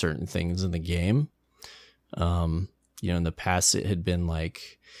you do certain things in the game. In the past, it had been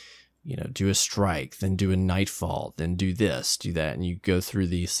like, do a strike, then do a nightfall, then do this, do that. And you go through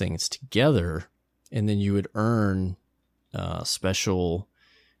these things together, and then you would earn special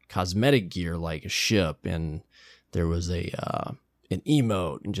cosmetic gear like a ship, and there was an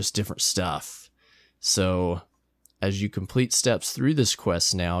emote and just different stuff. So as you complete steps through this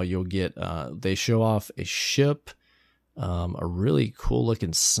quest now, you'll get, they show off a ship, a really cool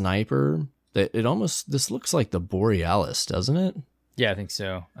looking sniper. This looks like the Borealis, doesn't it? Yeah, I think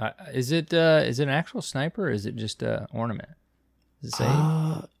so. Is it an actual sniper, or is it just an ornament? Does it say?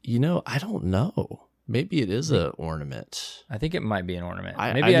 I don't know. Maybe it is an ornament. I think it might be an ornament.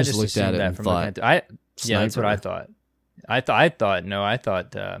 Maybe I just looked at it and thought, that's what I thought. I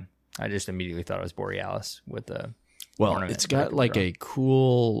just immediately thought it was Borealis with the ornament. It's got like a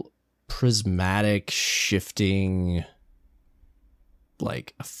cool prismatic shifting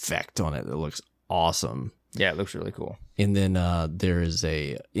like effect on it that looks awesome. Yeah, it looks really cool. And then there is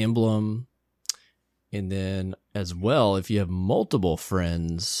a emblem. And then as well, if you have multiple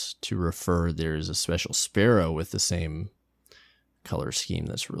friends to refer, there's a special sparrow with the same color scheme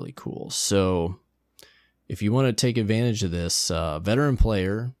that's really cool. So if you want to take advantage of this, veteran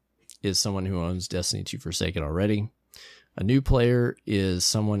player is someone who owns Destiny 2 Forsaken already. A new player is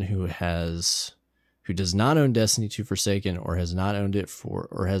someone who does not own Destiny 2 Forsaken or has owned it for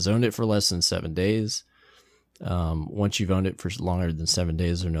less than 7 days. Once you've owned it for longer than 7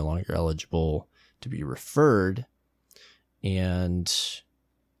 days, they're no longer eligible to be referred. And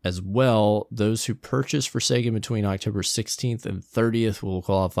As well, those who purchase Forsaken between October 16th and 30th will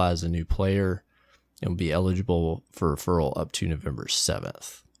qualify as a new player and will be eligible for referral up to November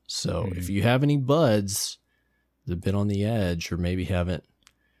 7th. So if you have any buds that have been on the edge or maybe haven't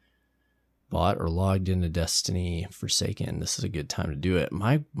bought or logged into Destiny Forsaken, this is a good time to do it.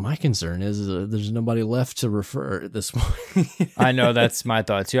 My concern is there's nobody left to refer at this point. I know, that's my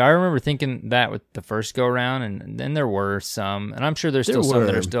thought too. I remember thinking that with the first go around, and then there were some, and I'm sure there's still some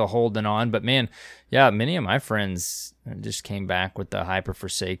that are still holding on. But man, yeah, many of my friends just came back with the Hyper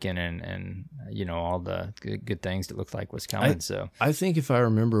Forsaken and all the good things that looked like was coming. I think if I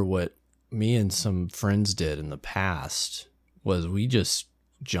remember what me and some friends did in the past was we just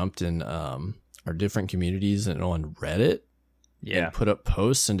jumped in our different communities and on Reddit and put up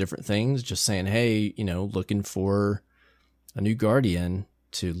posts and different things just saying, hey, looking for a new Guardian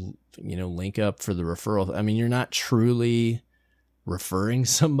to, link up for the referral. I mean, you're not truly referring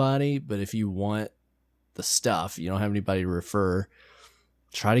somebody, but if you want the stuff, you don't have anybody to refer,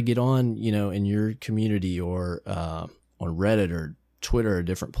 try to get on, in your community or on Reddit or Twitter or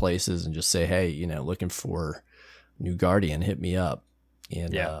different places and just say, hey, looking for a new Guardian, hit me up.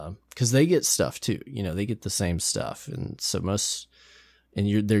 And because they get stuff too, they get the same stuff, and so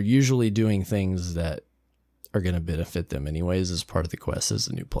they're usually doing things that are going to benefit them anyways as part of the quest as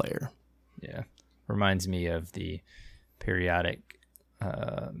a new player. Yeah, reminds me of the periodic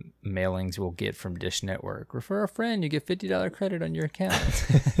mailings we'll get from Dish Network. Refer a friend, you get $50 credit on your account.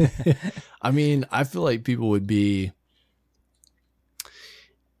 I mean, I feel like people would be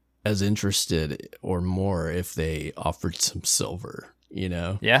as interested or more if they offered some silver.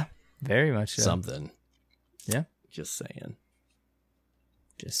 Yeah, very much so. Something. Yeah. Just saying,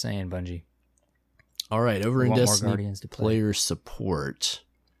 Bungie. All right, over in Destiny player support,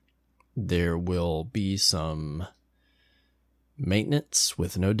 there will be some maintenance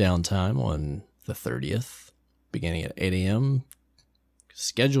with no downtime on the 30th, beginning at 8 a.m.,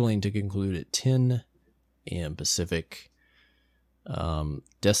 scheduling to conclude at 10 a.m. Pacific.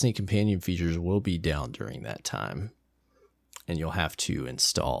 Destiny companion features will be down during that time, and you'll have to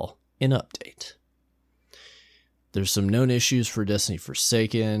install an update. There's some known issues for Destiny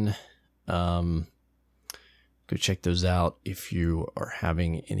Forsaken. Go check those out if you are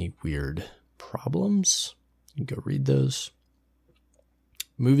having any weird problems. You can go read those.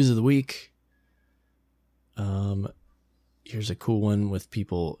 Movies of the week. Here's a cool one with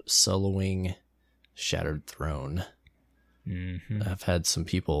people soloing Shattered Throne. Mm-hmm. I've had some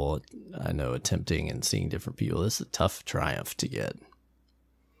people I know attempting and seeing different people. This is a tough triumph to get.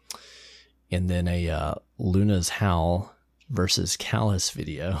 And then a Luna's Howl versus Callus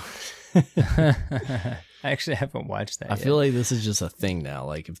video. I actually haven't watched that yet. I feel like this is just a thing now.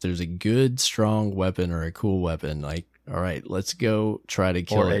 Like, if there's a good, strong weapon or a cool weapon, like, all right, let's go try to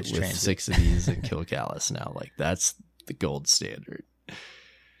kill it with 6 of these and kill Callus now. Like, that's the gold standard.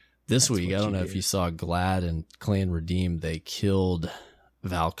 This week, I don't know if you saw Glad and Clan Redeemed, they killed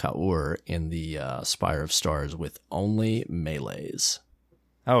Valkaur in the Spire of Stars with only melees.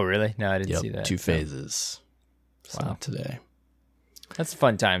 Oh, really? No, I didn't see that. 2 phases. Wow. Not today. That's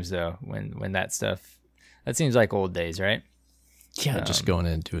fun times, though, when that stuff... That seems like old days, right? Yeah, just going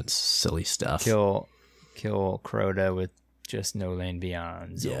in and doing silly stuff. Kill Crota with just no lane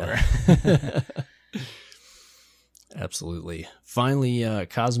beyonds. Yeah. Absolutely. Finally,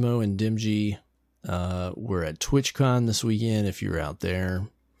 Cosmo and Dimji were at TwitchCon this weekend. If you're out there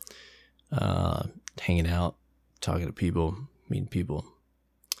hanging out, talking to people, meeting people,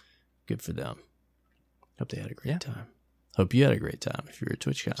 good for them. Hope they had a great time. Hope you had a great time if you're at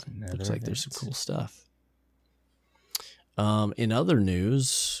TwitchCon. Looks like there's some cool stuff. In other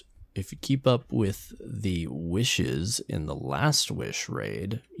news, if you keep up with the wishes in the last Wish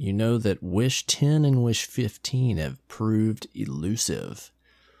raid, you know that Wish 10 and Wish 15 have proved elusive.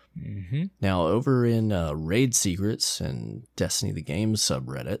 Mm-hmm. Now, over in Raid Secrets and Destiny the Game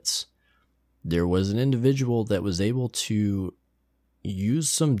subreddits, there was an individual that was able to use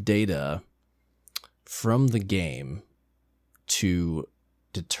some data from the game to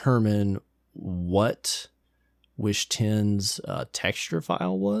determine what Wish 10's texture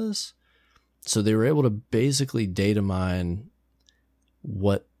file was. So they were able to basically data mine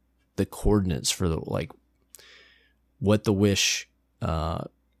what the coordinates for the, like, what the Wish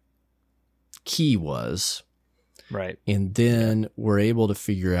key was. Right. And then we're able to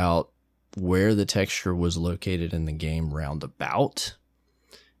figure out where the texture was located in the game roundabout.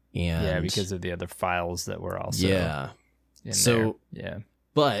 And because of the other files that were also in there. Yeah.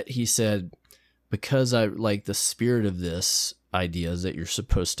 But he said, because I like the spirit of this idea is that you're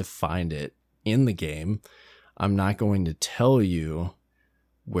supposed to find it in the game, I'm not going to tell you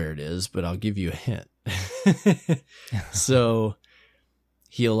where it is, but I'll give you a hint. So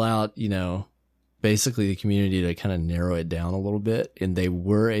he allowed, basically the community to kind of narrow it down a little bit, and they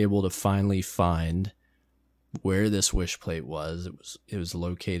were able to finally find where this wish plate was. It was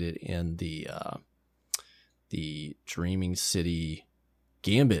located in the Dreaming City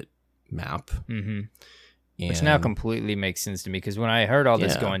Gambit map. Mm-hmm. Which now completely makes sense to me, because when I heard all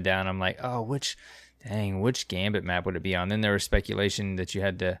this going down, I'm like, oh, which Gambit map would it be on? Then there was speculation that you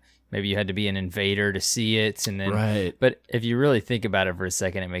had to be an invader to see it, and then right. But if you really think about it for a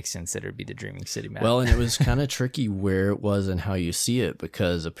second, it makes sense that it would be the Dreaming City map. Well, and it was kind of tricky where it was and how you see it,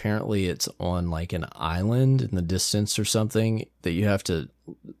 because apparently it's on like an island in the distance or something that you have to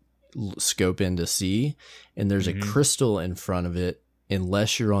scope in to see, and there's a crystal in front of it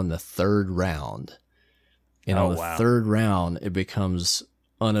unless you're on the third round. And on the third round, it becomes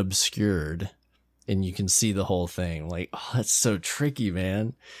unobscured, and you can see the whole thing. Like, oh, that's so tricky,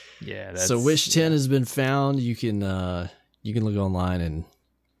 man. Yeah. So Wish 10 has been found. You can look online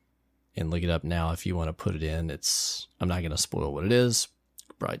and look it up now if you want to put it in. I'm not going to spoil what it is.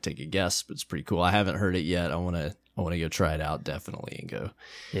 Probably take a guess, but it's pretty cool. I haven't heard it yet. I want to go try it out definitely and go.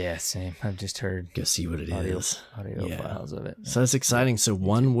 Yeah, same. I've just heard. Go see what it is. Audio files of it. So that's exciting. So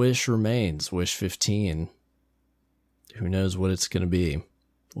one wish remains. Wish 15. Who knows what it's going to be?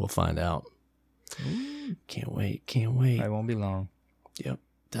 We'll find out. Ooh. Can't wait. I won't be long. Yep.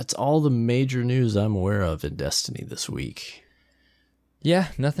 That's all the major news I'm aware of in Destiny this week. Yeah,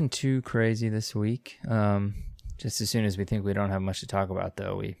 nothing too crazy this week. Just as soon as we think we don't have much to talk about,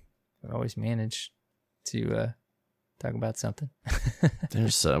 though, we always manage to talk about something.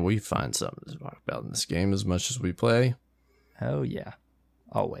 We find something to talk about in this game as much as we play. Oh, yeah.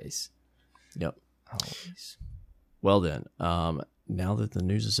 Always. Yep. Always. Well then, now that the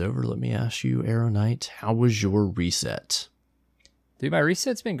news is over, let me ask you, AER0KNIGHT, how was your reset? Dude, my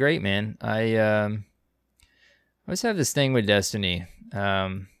reset's been great, man. I always have this thing with Destiny.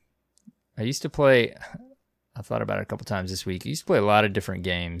 I used to play, I thought about it a couple times this week. I used to play a lot of different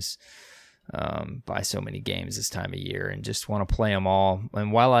games, buy so many games this time of year, and just want to play them all.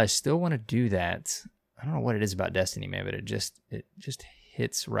 And while I still want to do that, I don't know what it is about Destiny, man, but it just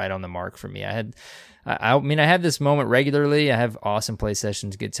hits right on the mark for me. I have this moment regularly. I have awesome play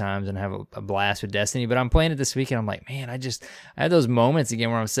sessions, good times, and I have a blast with Destiny, but I'm playing it this week and I'm like, man, I had those moments again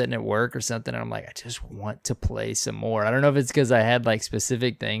where I'm sitting at work or something and I'm like, I just want to play some more. I don't know if it's because I had like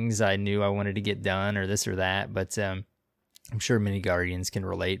specific things I knew I wanted to get done or this or that, but I'm sure many Guardians can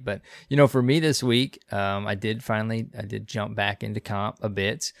relate. But, for me this week, I did jump back into comp a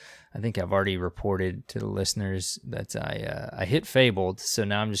bit. I think I've already reported to the listeners that I hit Fabled, so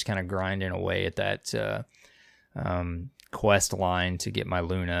now I'm just kind of grinding away at that quest line to get my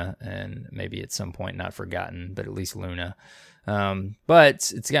Luna, and maybe at some point not Forgotten, but at least Luna.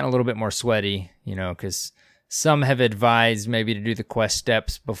 But it's gotten a little bit more sweaty, because some have advised maybe to do the quest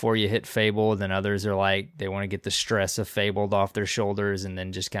steps before you hit Fabled, and others are like, they want to get the stress of Fabled off their shoulders and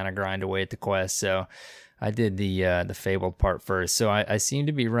then just kind of grind away at the quest. So I did the Fabled part first. So I seem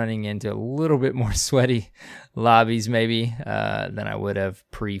to be running into a little bit more sweaty lobbies maybe than I would have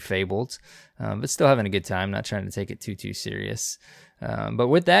pre-Fabled, but still having a good time, not trying to take it too serious. But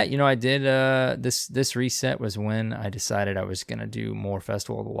with that, I did this reset was when I decided I was going to do more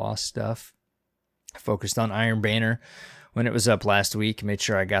Festival of the Lost stuff. I focused on Iron Banner when it was up last week. Made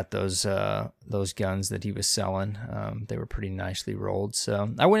sure I got those guns that he was selling. They were pretty nicely rolled. So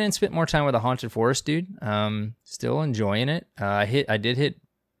I went in and spent more time with the Haunted Forest dude. Still enjoying it. I did hit.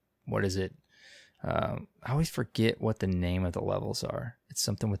 What is it? I always forget what the name of the levels are. It's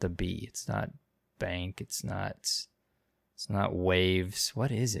something with a B. It's not bank. It's not waves.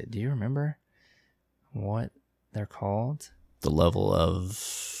 What is it? Do you remember what they're called? The level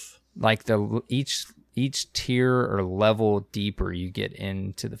of like each tier or level deeper you get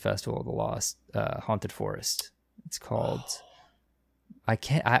into the Festival of the Lost Haunted Forest. It's called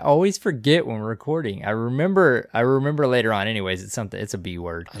I always forget when we're recording. I remember later on. Anyways, it's a B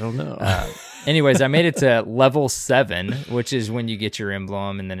word. I don't know. Anyways, I made it to level 7, which is when you get your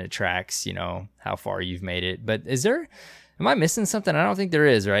emblem and then it tracks, how far you've made it. But am I missing something? I don't think there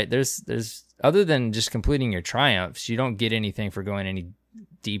is, right? There's other than just completing your triumphs, you don't get anything for going any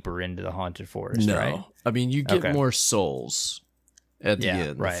deeper into the Haunted Forest, no. Right? I mean, you get more souls at the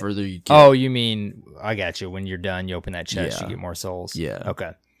end. Right. The further you get. Oh, you mean, I got you. When you're done, you open that chest, you get more souls. Yeah.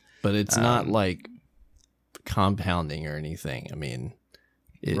 Okay. But it's not like compounding or anything. I mean,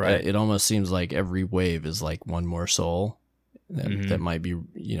 it almost seems like every wave is like one more soul. That might be,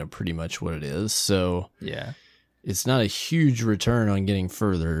 pretty much what it is. So yeah, it's not a huge return on getting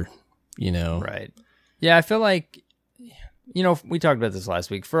further, Right. Yeah, I feel like you know, we talked about this last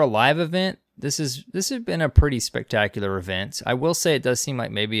week. For a live event, this has been a pretty spectacular event. I will say it does seem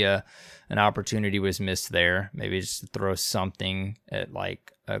like maybe an opportunity was missed there. Maybe just to throw something at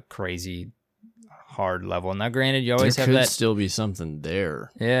like a crazy hard level. Now, granted, you always there have could that. still be something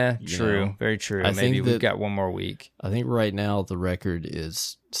there. Yeah, you true. know? Very true. I Maybe think we've that- got one more week. I think right now the record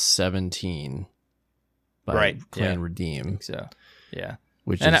is 17 by Right, Clan yeah. Redeem, So, yeah.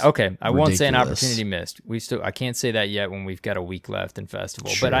 which And is okay, I won't say an ridiculous. opportunity missed. I can't say that yet when we've got a week left in festival.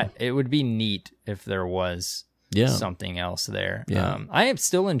 Sure. But it would be neat if there was something else there. Yeah. I am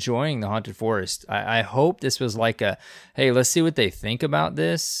still enjoying the Haunted Forest. I hope this was like a, hey, let's see what they think about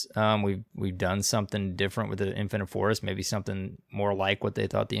this. We've done something different with the Infinite Forest, maybe something more like what they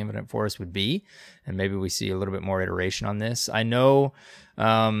thought the Infinite Forest would be, and maybe we see a little bit more iteration on this. I know.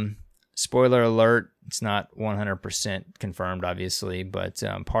 Spoiler alert, it's not 100% confirmed, obviously, but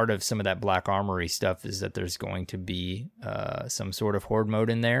part of some of that Black Armory stuff is that there's going to be some sort of horde mode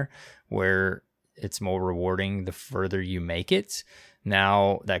in there where it's more rewarding the further you make it.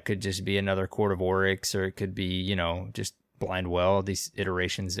 Now, that could just be another Court of Oryx, or it could be, you know, just Blind Well, these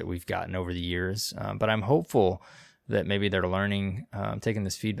iterations that we've gotten over the years. But I'm hopeful that maybe they're learning, taking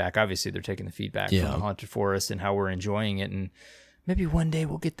this feedback. Obviously, they're taking the feedback from the Haunted Forest and how we're enjoying it. And maybe one day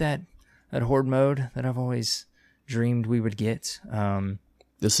we'll get that horde mode that I've always dreamed we would get.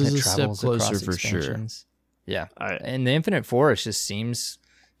 This is a step travels across closer for sure. expansions. Yeah. And the Infinite Forest just seems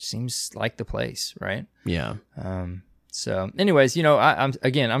like the place, right? Yeah. So anyways, you know,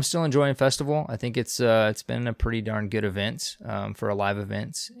 I'm still enjoying Festival. I think it's been a pretty darn good event for a live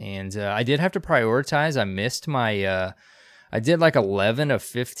event. And I did have to prioritize. I missed my I did like 11 of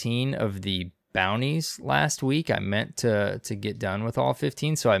 15 of the bounties last week. I meant to get done with all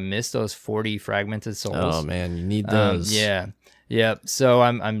 15, so I missed those 40 fragmented souls. Oh man, you need those. Yep. So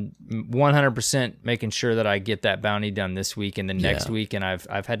I'm 100% making sure that I get that bounty done this week and the next week, and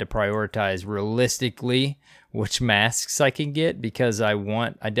I've had to prioritize realistically which masks I can get, because I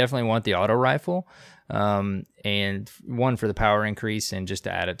definitely want the auto rifle, and one for the power increase and just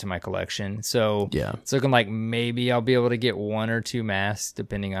to add it to my collection. So it's looking like maybe I'll be able to get one or two masks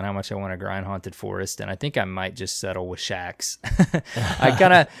depending on how much I want to grind Haunted Forest, and I think I might just settle with shacks. I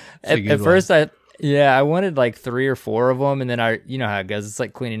kind of at first I wanted like 3 or 4 of them, and then you know how it goes. It's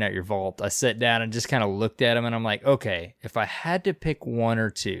like cleaning out your vault. I sat down and just kind of looked at them, and I'm like, okay, if I had to pick one or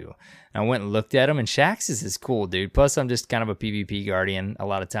two, and I went and looked at them, and Shaxx is cool, dude. Plus, I'm just kind of a PvP guardian a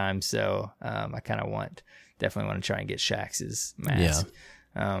lot of times, so I kind of definitely want to try and get Shaxx's mask.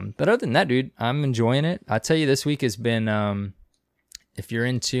 But other than that, dude, I'm enjoying it. I tell you, this week has been, if you're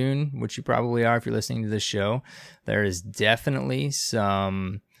in tune, which you probably are if you're listening to this show, there is definitely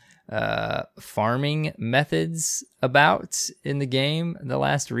some farming methods about in the game the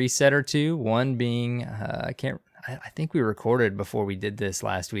last reset or two. One being I think we recorded before we did this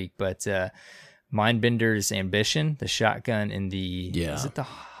last week, but Mindbender's Ambition, the shotgun in the is it the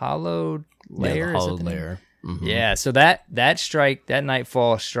hollowed layer? Yeah, the hollowed layer. Mm-hmm. Yeah, so that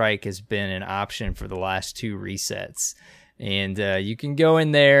Nightfall strike has been an option for the last 2 resets, and you can go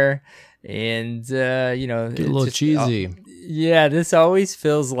in there and you know, get a little cheesy. Yeah, this always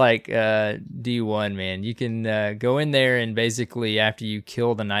feels like D1, man. You can go in there and basically, after you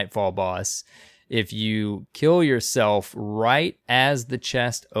kill the Nightfall boss, if you kill yourself right as the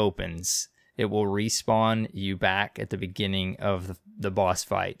chest opens, it will respawn you back at the beginning of the boss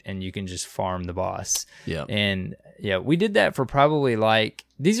fight, and you can just farm the boss. Yeah. And yeah, we did that for probably like,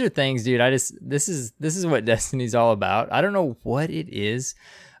 these are things, dude, this is what Destiny's all about. I don't know what it is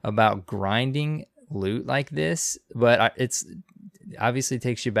about grinding loot like this, but it's obviously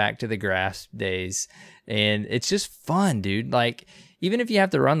takes you back to the grasp days, and it's just fun, dude. Like, even if you have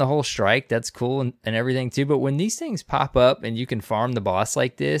to run the whole strike, that's cool and everything too. But when these things pop up and you can farm the boss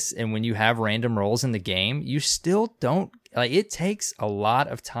like this, and when you have random rolls in the game, you still don't, like, it takes a lot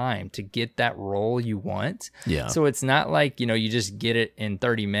of time to get that roll you want. Yeah. So it's not like, you know, you just get it in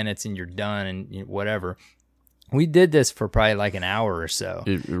 30 minutes and you're done and whatever. We did this for probably like an hour or so.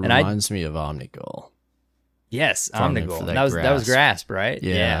 It reminds me of Omnigul. Yes, Omnigul. That was Grasp, right?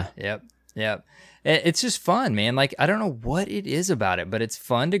 Yeah. Yep. It's just fun, man. Like, I don't know what it is about it, but it's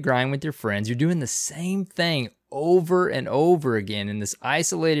fun to grind with your friends. You're doing the same thing over and over again in this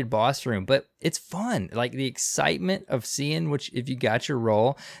isolated boss room, but it's fun. Like, the excitement of seeing if you got your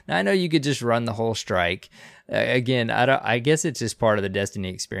roll. Now, I know you could just run the whole strike. Again, I guess it's just part of the Destiny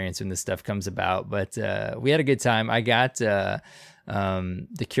experience when this stuff comes about, but we had a good time. I got the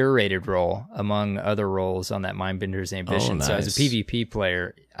curated role among other roles on that Mindbender's Ambition. Nice. So as a PvP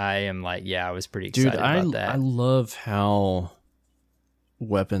player, I am like, I was pretty excited about that. I love how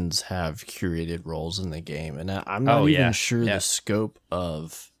weapons have curated roles in the game, and I'm Oh, not even yeah. sure Yeah. the scope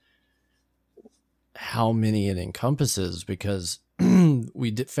of how many it encompasses, because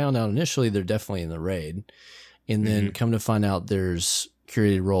found out initially they're definitely in the raid, and then come to find out there's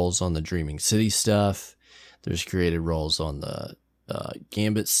curated roles on the Dreaming City stuff, there's curated roles on the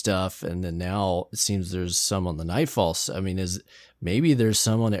Gambit stuff, and then now it seems there's some on the Nightfall. I mean, maybe there's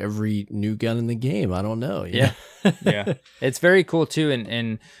some on every new gun in the game. I don't know. Yeah. Yeah. It's very cool too,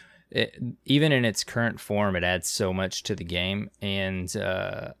 and even in its current form, it adds so much to the game, and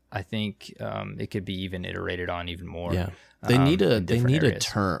I think it could be even iterated on even more. Yeah, they need a areas.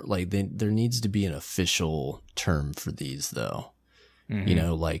 term, like there needs to be an official term for these, though. You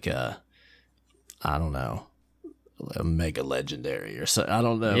know, like I don't know, a mega legendary or something. I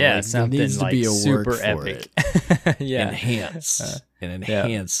don't know. Yeah, like, something there needs to like be a super word for epic. it. Yeah,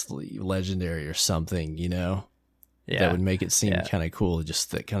 enhanced legendary or something. You know. Yeah. That would make it seem kind of cool,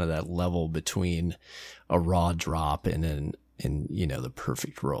 just that kind of that level between a raw drop and you know, the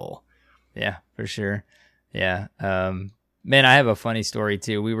perfect roll. Yeah, for sure. Yeah. Man, I have a funny story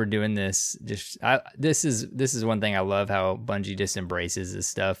too. We were doing this. This is one thing I love, how Bungie just embraces this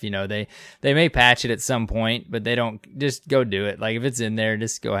stuff. You know, they may patch it at some point, but they don't just go do it. Like if it's in there,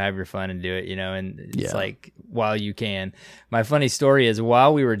 just go have your fun and do it. You know, and it's like while you can. My funny story is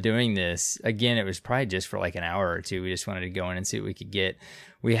while we were doing this, again, it was probably just for like an hour or two. We just wanted to go in and see what we could get.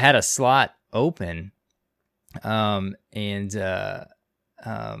 We had a slot open, and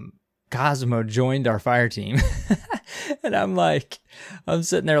Cosmo joined our fire team. And I'm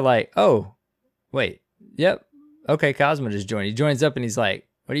sitting there like, oh, wait, yep, okay, Cosmo just joined. He joins up and he's like,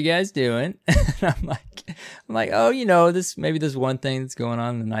 what are you guys doing? And I'm like, oh, you know, maybe this one thing that's going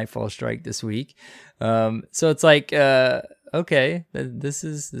on in the Nightfall Strike this week. So it's like, okay, this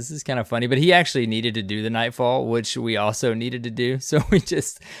is kind of funny. But he actually needed to do the Nightfall, which we also needed to do. So we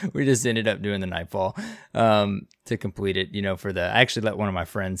just ended up doing the Nightfall to complete it. You know, I actually let one of my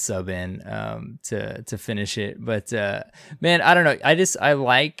friends sub in to finish it. But man, I don't know.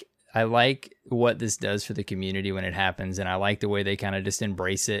 I like what this does for the community when it happens, and I like the way they kind of just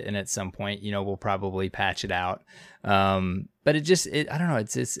embrace it. And at some point, you know, we'll probably patch it out. But I don't know.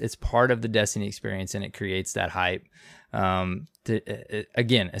 It's part of the Destiny experience, and it creates that hype.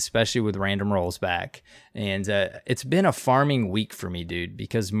 Again, especially with random rolls back. And it's been a farming week for me, dude,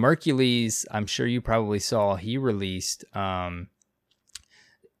 because Mercules, I'm sure you probably saw, he released like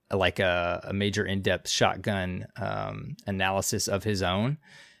a major in-depth shotgun analysis of his own.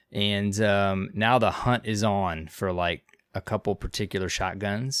 And now the hunt is on for like a couple particular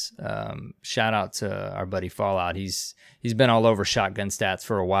shotguns. Shout out to our buddy Fallout. He's been all over shotgun stats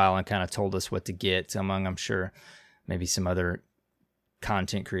for a while and kind of told us what to get among, I'm sure, maybe some other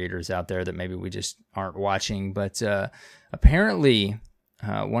content creators out there that maybe we just aren't watching. But apparently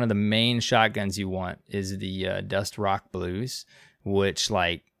one of the main shotguns you want is the Dust Rock Blues, which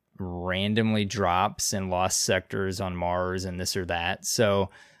like randomly drops in lost sectors on Mars and this or that. So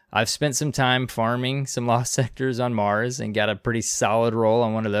I've spent some time farming some lost sectors on Mars and got a pretty solid roll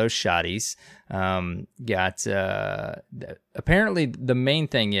on one of those shotties. Apparently the main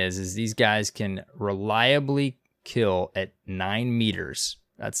thing is these guys can reliably kill at 9 meters.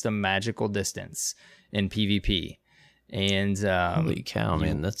 That's the magical distance in PvP. And holy cow,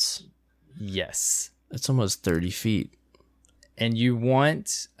 man, that's almost 30 feet. And you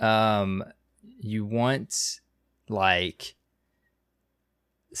want like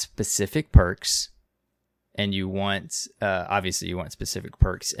specific perks, and you want obviously you want specific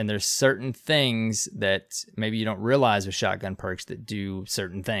perks, and there's certain things that maybe you don't realize with shotgun perks that do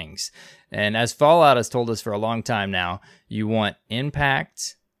certain things. And as Fallout has told us for a long time now, you want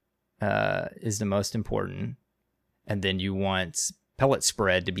impact is the most important, and then you want pellet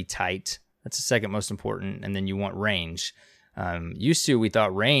spread to be tight. That's the second most important, and then you want range. Used to, we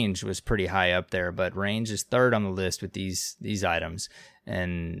thought range was pretty high up there, but range is third on the list with these items.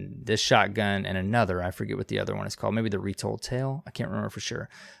 And this shotgun and another, I forget what the other one is called, maybe the Retold Tale, I can't remember for sure.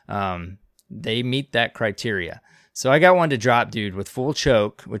 They meet that criteria. So I got one to drop, dude, with full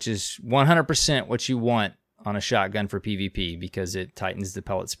choke, which is 100% what you want on a shotgun for PvP because it tightens the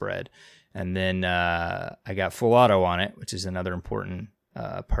pellet spread. And then I got full auto on it, which is another important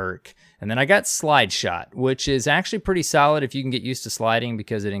perk. And then I got slide shot, which is actually pretty solid if you can get used to sliding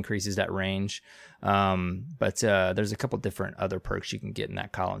because it increases that range. But there's a couple different other perks you can get in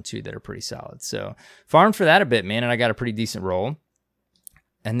that column too that are pretty solid. So farmed for that a bit, man, and I got a pretty decent roll.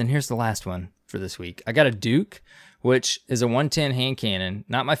 And then here's the last one for this week. I got a Duke, which is a 110 hand cannon.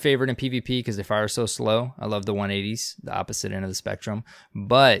 Not my favorite in PvP because they fire so slow. I love the 180s, the opposite end of the spectrum.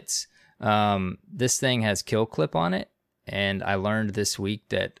 But this thing has kill clip on it. and I learned this week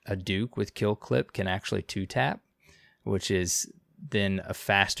that a Duke with kill clip can actually 2-tap, which is then a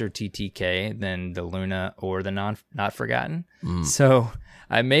faster TTK than the Luna or the Not Forgotten. So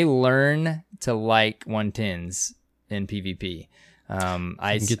I may learn to like 110s in PvP.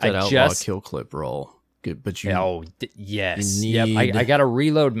 I can get that outlaw kill clip roll. Good, but yes, you need, I got to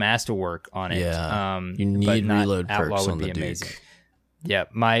reload Masterwork on it. Yeah, you need reload perks on the Duke. Amazing. Yeah,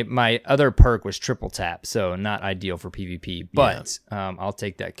 my other perk was triple tap, so not ideal for PvP, but I'll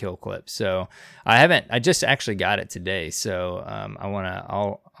take that kill clip. So I just actually got it today, so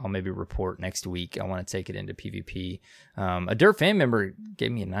I'll maybe report next week. I want to take it into PvP. A Dirt fan member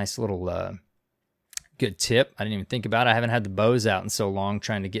gave me a nice little good tip. I didn't even think about it. I haven't had the bows out in so long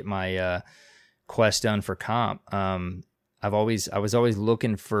trying to get my quest done for comp. I was always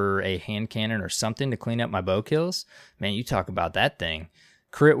looking for a hand cannon or something to clean up my bow kills. Man, you talk about that thing.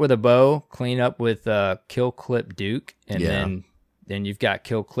 Crit with a bow, clean up with kill clip Duke, and then you've got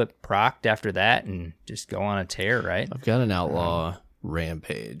kill clip procced after that, and just go on a tear, right? I've got an outlaw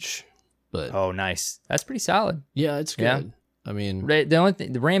rampage, but nice. That's pretty solid. Yeah, it's good. Yeah. I mean, the only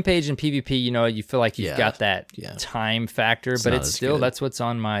thing, the rampage in PvP, you feel like you've got that time factor, but it's still good. That's what's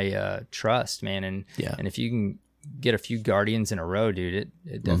on my trust, man. And if you can get a few guardians in a row, dude,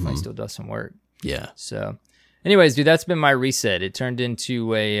 it definitely still does some work. Yeah. So anyways, dude, that's been my reset. It turned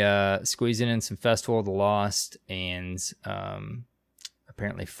into a squeezing in some Festival of the Lost and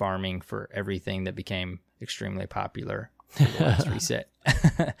apparently farming for everything that became extremely popular for the last reset.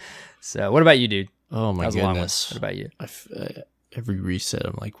 So what about you, dude? Oh my goodness. What about you? Every reset,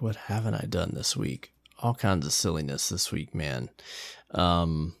 I'm like, what haven't I done this week? All kinds of silliness this week, man.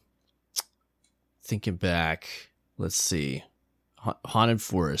 Thinking back, let's see. Haunted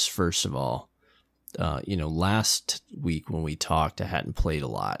Forest, first of all. Last week when we talked, I hadn't played a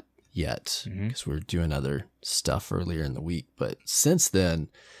lot yet because we were doing other stuff earlier in the week. But since then,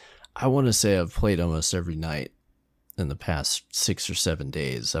 I want to say I've played almost every night in the past 6 or 7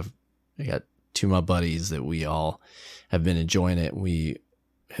 days. I got two of my buddies that we all have been enjoying it. We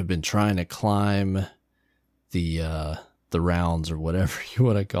have been trying to climb the rounds, or whatever you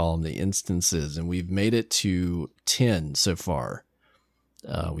want to call them, the instances, and we've made it to 10 so far.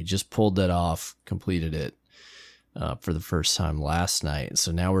 We just pulled that off, completed it for the first time last night.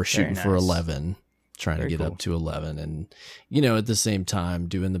 So now we're shooting for 11, trying to get up to 11, and at the same time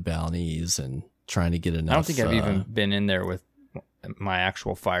doing the bounties and trying to get enough. I don't think I've even been in there with my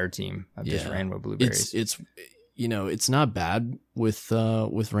actual fire team. I've just ran with blueberries. It's not bad with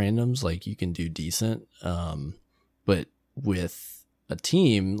randoms. Like, you can do decent, but with a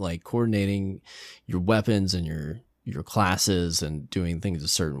team, like coordinating your weapons and your classes and doing things a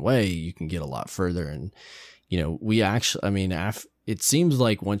certain way, you can get a lot further. And we actually, it seems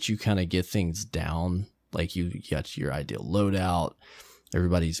like once you kind of get things down, like you got your ideal loadout,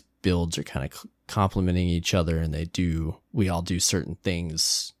 everybody's builds are kind of complementing each other, and we all do certain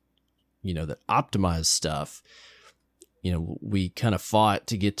things, that optimize stuff. We kind of fought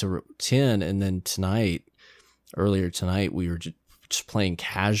to get to 10, and then earlier tonight, we were just playing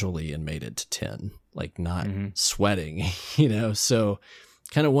casually and made it to 10, like not sweating, so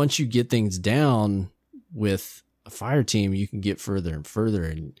kind of once you get things down with a fire team, you can get further and further,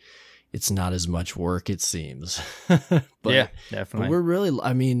 and it's not as much work, it seems. But, yeah, definitely. But we're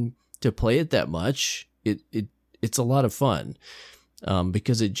really, to play it that much, it's a lot of fun,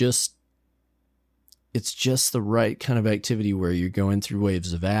 because it's just the right kind of activity where you're going through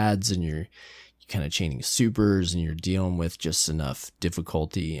waves of ads and you're kind of chaining supers, and you're dealing with just enough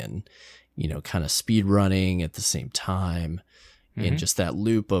difficulty and, kind of speed running at the same time. And just that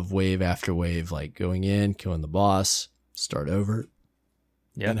loop of wave after wave, like going in, killing the boss, start over.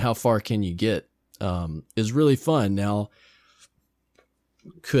 Yeah. And how far can you get, is really fun. Now,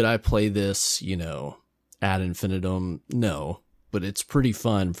 could I play this, ad infinitum? No, but it's pretty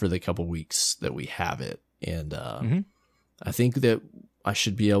fun for the couple weeks that we have it. And I think that I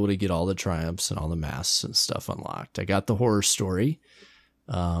should be able to get all the triumphs and all the masks and stuff unlocked. I got the horror story.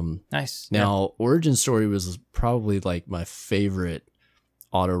 Nice. Now, Origin Story was probably like my favorite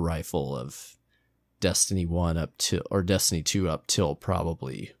auto rifle of Destiny 1 or Destiny 2 up till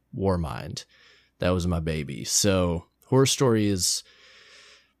probably Warmind. That was my baby. So Horror Story is,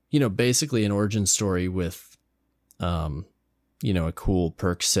 basically an origin story with, a cool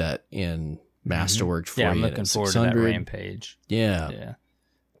perk set in Masterwork for you. I'm looking forward to that Rampage. Yeah.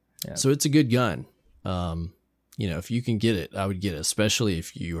 So it's a good gun. If you can get it, I would get it, especially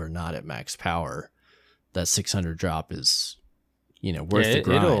if you are not at max power. That 600 drop is, worth the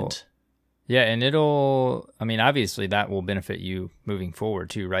grind. Yeah, and I mean, obviously that will benefit you moving forward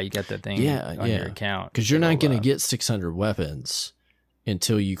too, right? You got that thing on your account. Because you're not going to get 600 weapons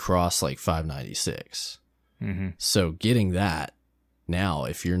until you cross like 596. Mm-hmm. So getting that now,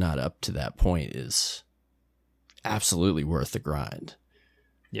 if you're not up to that point, is absolutely worth the grind.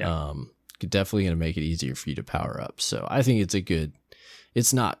 Yeah. Definitely going to make it easier for you to power up. So I think it's it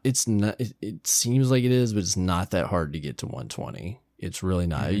seems like it is, but it's not that hard to get to 120. It's really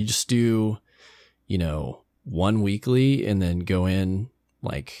not. Mm-hmm. You just do, one weekly and then go in,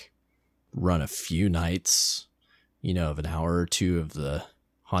 like, run a few nights, of an hour or two of the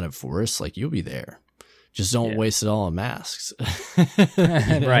haunted forest. Like, you'll be there. Just don't waste it all on masks.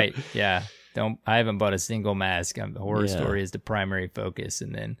 Right. Yeah. I haven't bought a single mask. The horror story is the primary focus.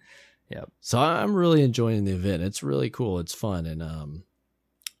 And then, So I'm really enjoying the event. It's really cool. It's fun. And,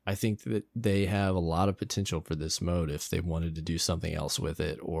 I think that they have a lot of potential for this mode if they wanted to do something else with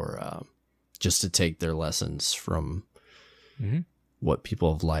it, or just to take their lessons from what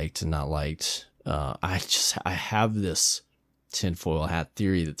people have liked and not liked. I have this tinfoil hat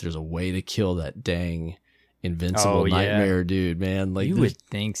theory that there's a way to kill that dang invincible nightmare dude, man. Like, you would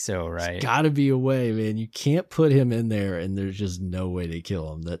think so, right? There's gotta be a way, man. You can't put him in there and there's just no way to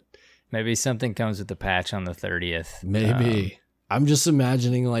kill him. That maybe something comes with the patch on the 30th. Maybe. I'm just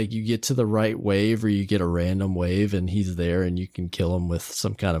imagining, like, you get to the right wave or you get a random wave and he's there and you can kill him with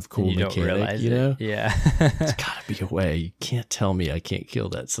some kind of cool mechanic, Yeah. There's gotta be a way. You can't tell me I can't kill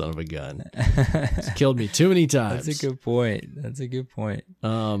that son of a gun. It's killed me too many times. That's a good point.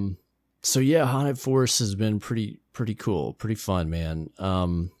 So yeah, Haunted Forest has been pretty cool, pretty fun, man.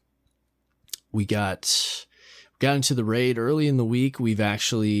 We got into the raid early in the week. We've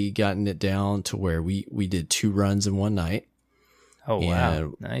actually gotten it down to where we did 2 runs in one night. Oh,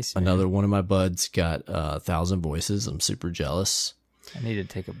 wow. Nice. Man. Another one of my buds got 1,000 voices. I'm super jealous. I need to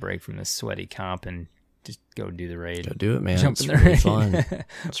take a break from this sweaty comp and just go do the raid. Go do it, man. Jump it's in the really raid. Fun.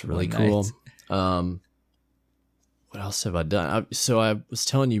 It's really cool. Nice. What else have I done? So I was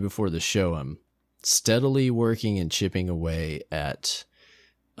telling you before the show, I'm steadily working and chipping away at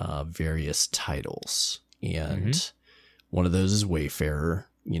various titles. And one of those is Wayfarer.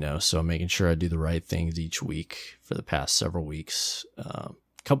 So I'm making sure I do the right things each week for the past several weeks. A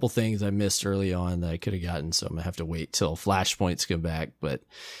couple things I missed early on that I could have gotten, so I'm going to have to wait till flashpoints come back. But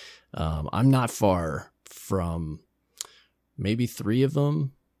I'm not far from maybe 3 of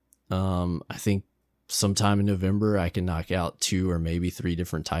them. I think sometime in November I can knock out 2 or maybe 3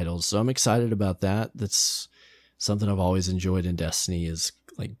 different titles. So I'm excited about that. That's something I've always enjoyed in Destiny, is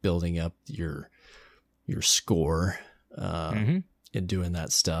like building up your score. And doing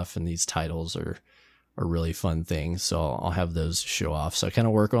that stuff, and these titles are really fun things. So I'll have those to show off. So I kind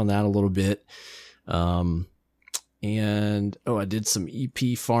of work on that a little bit. I did some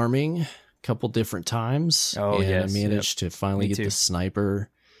EP farming a couple different times. Oh, and I managed to finally get the sniper.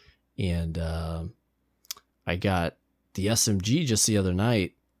 And I got the SMG just the other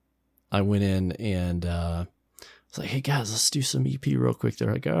night. I went in and I was like, hey guys, let's do some EP real quick.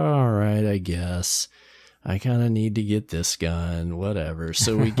 They're like, all right, I guess. I kind of need to get this gun, whatever.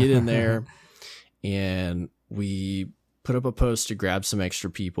 So we get in there and we put up a post to grab some extra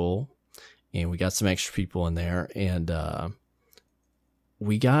people, and we got some extra people in there, and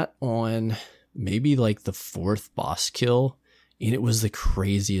we got on maybe like the 4th boss kill, and it was the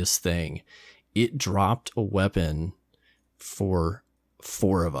craziest thing. It dropped a weapon for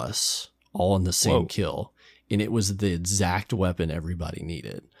 4 of us all in the same kill, and it was the exact weapon everybody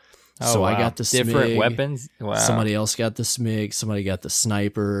needed. So I got the different SMIG, weapons. Wow. Somebody else got the SMIG. Somebody got the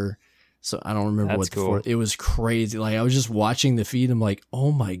sniper. So I don't remember what the cool. It was crazy. Like, I was just watching the feed. I'm like,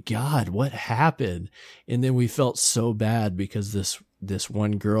 oh my God, what happened? And then we felt so bad because this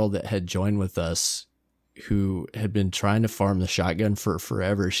one girl that had joined with us, who had been trying to farm the shotgun for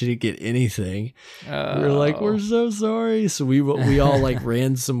forever, she didn't get anything. We were like, we're so sorry. So we all like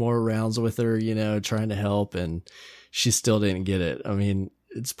ran some more rounds with her, trying to help, and she still didn't get it. I mean,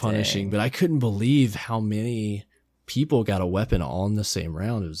 it's punishing. But I couldn't believe how many people got a weapon all in the same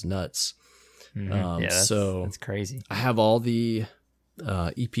round. It was nuts. That's crazy. I have all the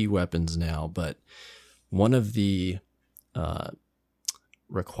EP weapons now, but one of the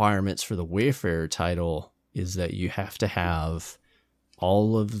requirements for the Wayfarer title is that you have to have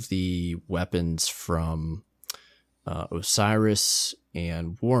all of the weapons from Osiris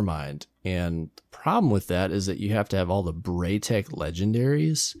and Warmind. And the problem with that is that you have to have all the Braytech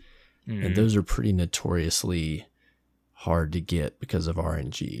legendaries, and those are pretty notoriously hard to get because of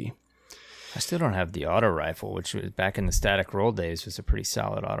RNG. I still don't have the auto rifle, which was back in the static roll days was a pretty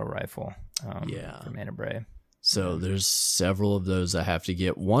solid auto rifle. For Mana Bray. So there's several of those I have to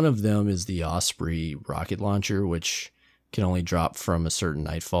get. One of them is the Osprey rocket launcher, which can only drop from a certain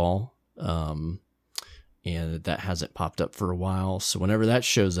nightfall. And that hasn't popped up for a while. So whenever that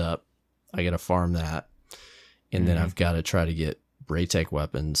shows up, I got to farm that. And then I've got to try to get Braytech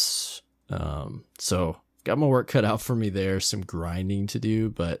weapons. So got my work cut out for me there. Some grinding to do,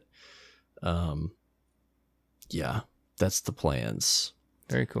 but yeah, that's the plans.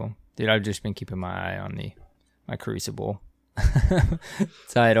 Very cool. Dude, I've just been keeping my eye on my Crucible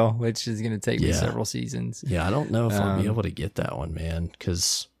title, which is going to take me several seasons. Yeah, I don't know if I'll be able to get that one, man,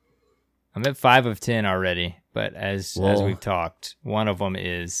 because I'm at 5 of 10 already, but as we've talked, one of them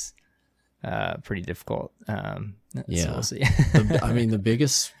is pretty difficult. So we'll see. I mean, the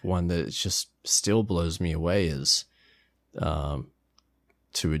biggest one that just still blows me away is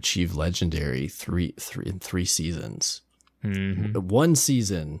to achieve legendary in 3 seasons. One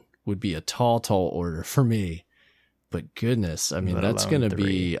season would be a tall order for me, but goodness, I mean, that's going to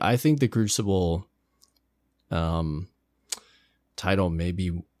be, I think the Crucible title may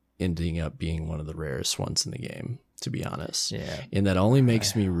be ending up being one of the rarest ones in the game, to be honest. Yeah. And that only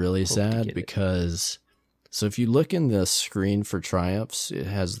makes me really sad because, so if you look in the screen for triumphs, it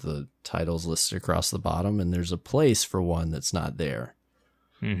has the titles listed across the bottom, and there's a place for one that's not there.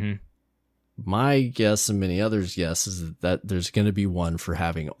 My guess, and many others' guess, is that there's going to be one for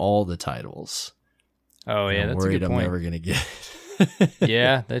having all the titles. Oh yeah, that's a good point. I'm never going to get it.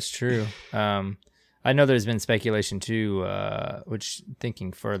 Yeah, that's true. I know there's been speculation too, which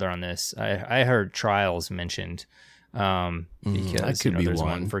thinking further on this, I heard Trials mentioned because there's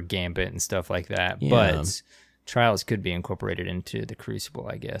one for Gambit and stuff like that. Yeah. But Trials could be incorporated into the Crucible,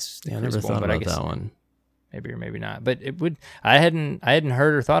 I guess. I never thought about that one. Maybe or maybe not, but it would. I hadn't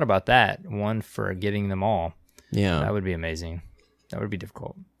heard or thought about that one for getting them all. Yeah, that would be amazing. That would be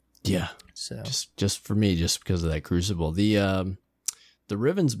difficult. Yeah. So just for me, just because of that Crucible, the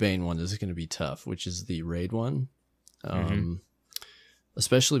Rivensbane one is going to be tough, which is the raid one,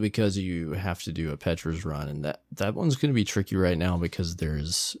 especially because you have to do a Petra's run, and that one's going to be tricky right now because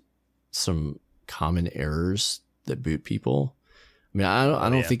there's some common errors that boot people. I mean, I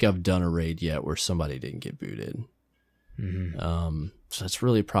don't think I've done a raid yet where somebody didn't get booted. So that's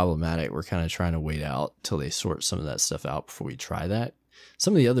really problematic. We're kind of trying to wait out till they sort some of that stuff out before we try that.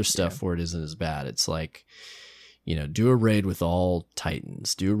 Some of the other stuff for it isn't as bad. It's like, do a raid with all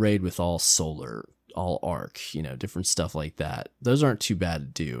Titans, do a raid with all Solar, all Arc, different stuff like that. Those aren't too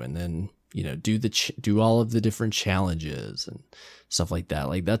bad to do. And then, do all of the different challenges and stuff like that.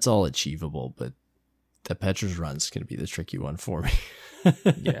 Like that's all achievable, but the Petra's run's going to be the tricky one for me.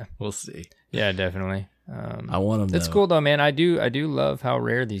 Yeah, we'll see. Yeah, definitely. I want them. That's cool though, man. I do love how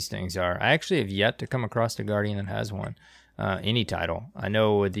rare these things are. I actually have yet to come across a Guardian that has one. Any title. I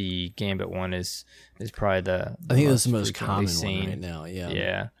know the Gambit one is probably the I think that's the most common one right now. Yeah.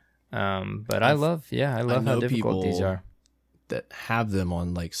 Yeah. But I love how difficult these are. That have them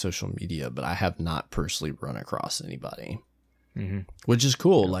on like social media, but I have not personally run across anybody. Which is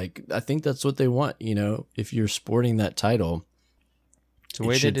cool. Yeah. Like I think that's what they want. If you're sporting that title, it's the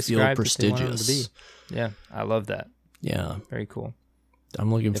way they describe prestigious. It to be. Yeah, I love that. Yeah, very cool.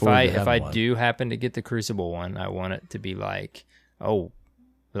 I'm looking forward. If I do happen to get the Crucible one, I want it to be like,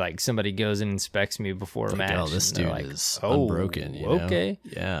 like somebody goes and inspects me before a match. Oh, this dude is unbroken. Okay.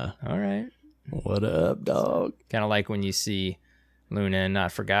 Yeah. All right. What up, dog? Kind of like when you see Luna and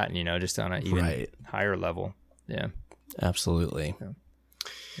Not Forgotten. Just on an even higher level. Yeah. Absolutely. Yeah.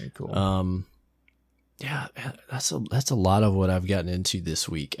 Very cool. Yeah, that's a lot of what I've gotten into this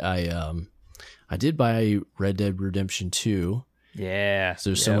week. I did buy Red Dead Redemption 2. Yeah. So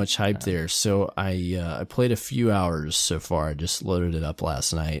there's so much hype there. So I played a few hours so far. I just loaded it up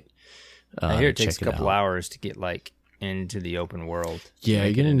last night. I hear it takes a couple hours to get like into the open world. Yeah,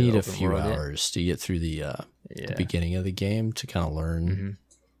 you're gonna need a few hours to get through the beginning of the game to kind of learn.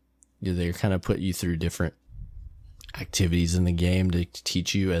 They kind of put you through different activities in the game to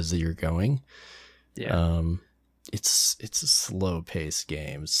teach you as you're going. Yeah. It's a slow paced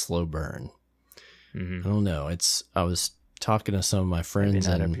game, slow burn. I don't know. I was talking to some of my friends, maybe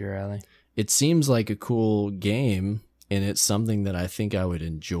not and up your alley. It seems like a cool game, and it's something that I think I would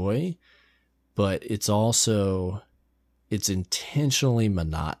enjoy, but it's intentionally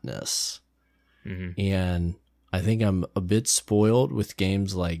monotonous. And I think I'm a bit spoiled with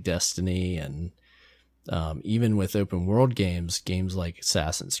games like Destiny and even with open world games like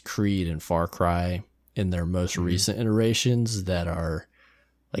Assassin's Creed and Far Cry in their most recent iterations that are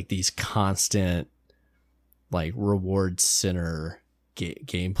like these constant like reward center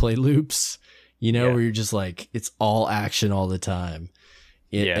gameplay loops, where you're just like, it's all action all the time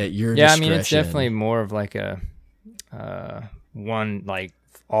at your discretion. I mean, it's definitely more of like one like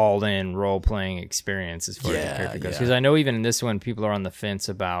all in role playing experience as far as your character goes. Because I know even in this one, people are on the fence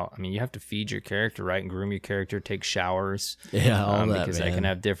about. I mean, you have to feed your character, right, and groom your character, take showers, all that, because man. that can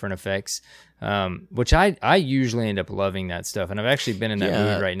have different effects. Which I usually end up loving that stuff, and I've actually been in that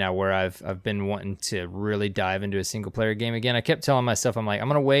mood right now where I've been wanting to really dive into a single player game again. I kept telling myself, I'm like, I'm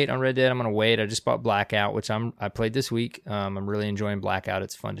gonna wait on Red Dead. I'm gonna wait. I just bought Blackout, which I played this week. I'm really enjoying Blackout.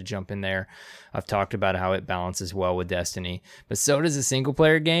 It's fun to jump in there. I've talked about how it balances well with Destiny, but so does a single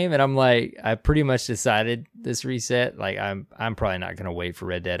player game. And I'm like, I pretty much decided this reset. Like I'm probably not gonna wait for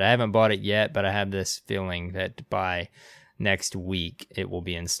Red Dead. I haven't bought it yet, but I have this feeling that by next week it will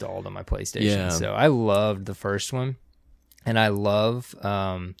be installed on my PlayStation. So I loved the first one, and I love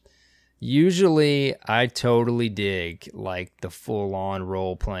usually I totally dig like the full-on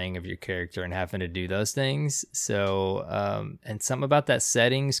role playing of your character and having to do those things. So and something about that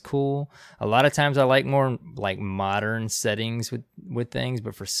setting's cool. A lot of times I like more like modern settings with things,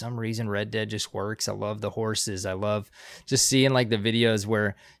 but for some reason Red Dead just works. I love the horses. I love just seeing like the videos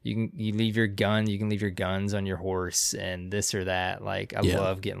where you leave your gun, you can leave your guns on your horse and this or that. Like I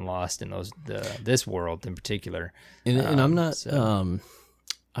love getting lost in this world in particular. And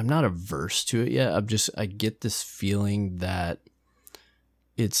I'm not averse to it yet. I get this feeling that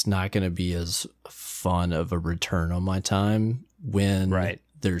it's not going to be as fun of a return on my time when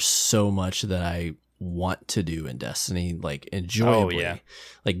there's so much that I want to do in Destiny, like enjoyably,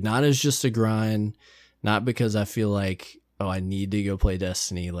 like not as just a grind, not because I feel like, oh, I need to go play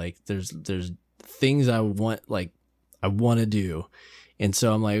Destiny. Like there's things I want to do. And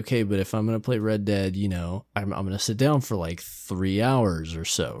so I'm like, okay, but if I'm going to play Red Dead, I'm going to sit down for like 3 hours or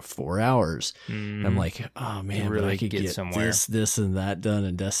so, 4 hours. And I'm like, oh man, really, but I could get somewhere. This and that done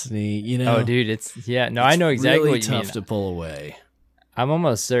in Destiny, Oh dude, I know exactly really what you mean. tough to pull away. I'm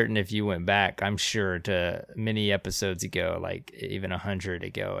almost certain if you went back, I'm sure to many episodes ago, like even 100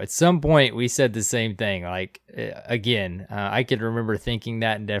 ago, at some point we said the same thing. Like again, I could remember thinking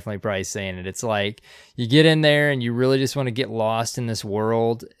that and definitely probably saying it. It's like you get in there and you really just want to get lost in this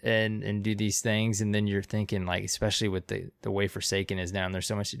world and do these things. And then you're thinking like, especially with the way Forsaken is now and there's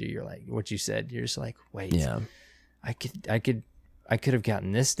so much to do. You're like, what you said, you're just like, wait, I could have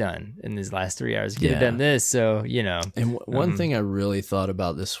gotten this done in these last 3 hours. Could have done this. So, And one thing I really thought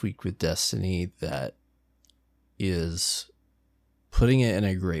about this week with Destiny that is putting it in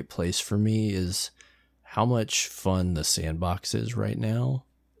a great place for me is how much fun the sandbox is right now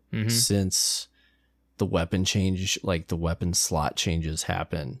since the weapon change, like the weapon slot changes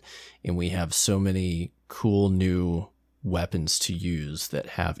happen. And we have so many cool new weapons to use that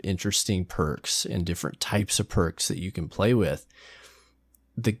have interesting perks and different types of perks that you can play with.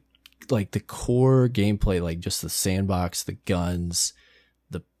 The core gameplay, like just the sandbox, the guns,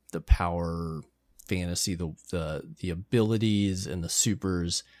 the power fantasy, the abilities and the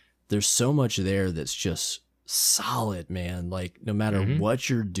supers, there's so much there that's just solid, man. Like no matter what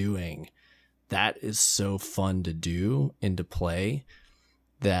you're doing, that is so fun to do and to play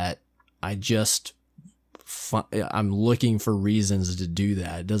that I'm looking for reasons to do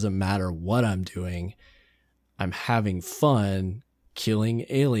that. It doesn't matter what I'm doing. I'm having fun killing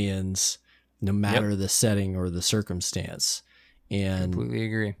aliens no matter the setting or the circumstance. And completely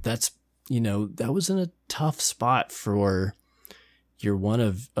agree. That's, that was in a tough spot for year one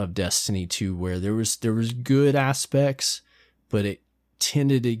of Destiny 2 where there was good aspects, but it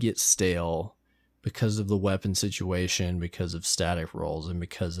tended to get stale because of the weapon situation, because of static rolls, and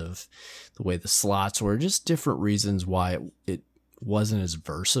because of the way the slots were, just different reasons why it wasn't as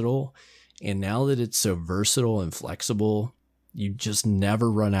versatile. And now that it's so versatile and flexible, you just never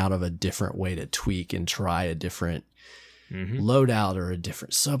run out of a different way to tweak and try a different loadout or a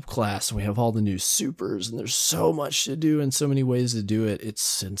different subclass. And we have all the new supers, and there's so much to do and so many ways to do it.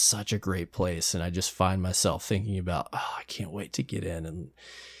 It's in such a great place. And I just find myself thinking about, I can't wait to get in and,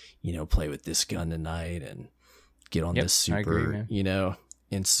 play with this gun tonight and get on this super, I agree,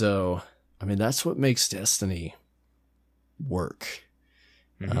 And so, I mean, that's what makes Destiny work.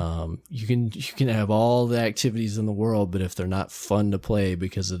 You can have all the activities in the world, but if they're not fun to play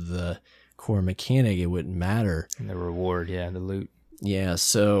because of the core mechanic, it wouldn't matter. And the reward, the loot. Yeah,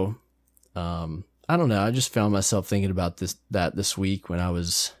 so I don't know. I just found myself thinking about this week when I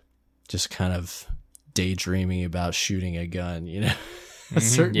was just kind of daydreaming about shooting a gun, a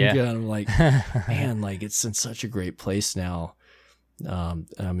certain gun. I'm like, man, like it's in such a great place now. And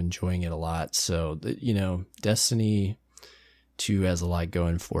I'm enjoying it a lot. So, Destiny 2 has a lot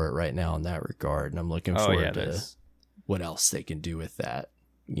going for it right now in that regard. And I'm looking forward to what else they can do with that,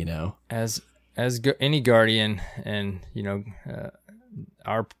 As any Guardian and,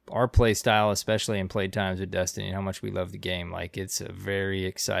 our play style, especially in play times with Destiny, and how much we love the game. Like, it's a very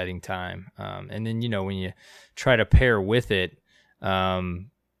exciting time. And then, when you try to pair with it,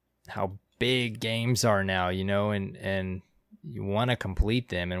 how big games are now, and you want to complete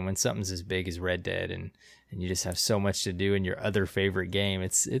them. And when something's as big as Red Dead and you just have so much to do in your other favorite game,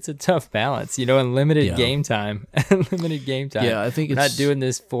 it's a tough balance, and limited game time. Limited game time. Yeah, I think We're not doing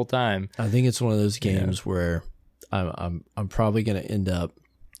this full time. I think it's one of those games where I'm probably going to end up,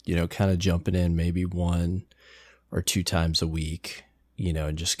 kind of jumping in maybe 1 or 2 times a week,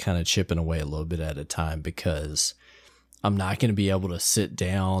 and just kind of chipping away a little bit at a time, because I'm not going to be able to sit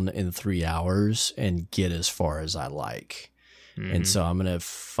down in 3 hours and get as far as I like. And so I'm going to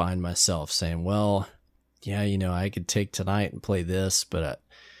find myself saying, well, yeah, I could take tonight and play this, but,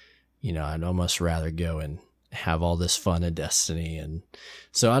 I'd almost rather go and have all this fun in Destiny. And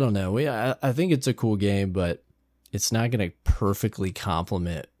so I don't know. I think it's a cool game, but it's not going to perfectly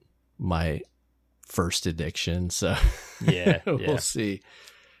complement my first addiction. So we'll see.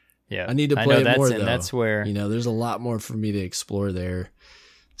 Yeah, I need to play it more, though. That's where, there's a lot more for me to explore there.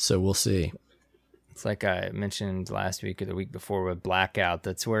 So we'll see. It's like I mentioned last week or the week before with Blackout.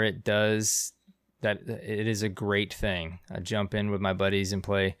 That's where it does that. It is a great thing. I jump in with my buddies and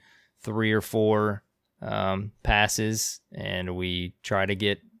play 3 or 4 passes, and we try to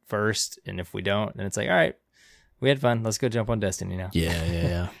get first. And if we don't, then it's like, all right, we had fun. Let's go jump on Destiny now.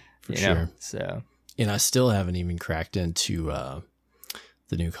 Yeah, for sure. So, and I still haven't even cracked into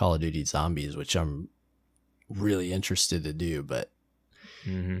the new Call of Duty Zombies, which I'm really interested to do, but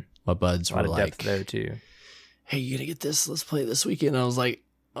my buds were like, there too. Hey, you gonna get this? Let's play it this weekend. And I was like,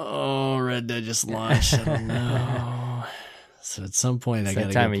 oh, Red Dead just launched. I don't know. So at some point, I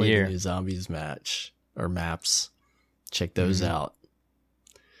gotta go play the new Zombies maps. Check those out.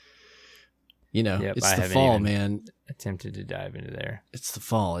 It's the fall, man. Attempted to dive into there. It's the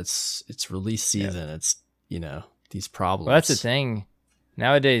fall. It's release season. It's these problems. Well, that's the thing.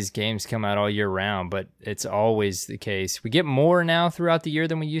 Nowadays, games come out all year round, but it's always the case. We get more now throughout the year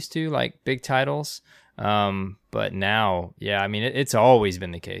than we used to, like big titles. But now, it's always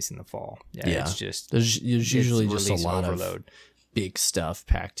been the case in the fall. It's just there's usually just a lot of big stuff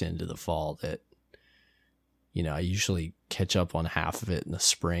packed into the fall that I usually catch up on half of it in the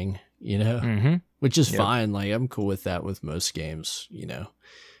spring. Which is fine. Like, I'm cool with that with most games.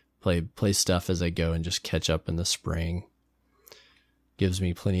 Play stuff as I go and just catch up in the spring. Gives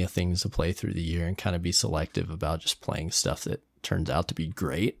me plenty of things to play through the year and kind of be selective about just playing stuff that turns out to be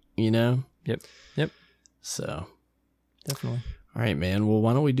great, Yep. So definitely. All right, man. Well,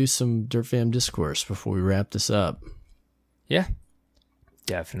 why don't we do some Dirt Fam discourse before we wrap this up? Yeah,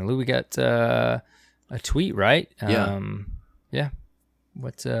 definitely. We got a tweet, right? Yeah.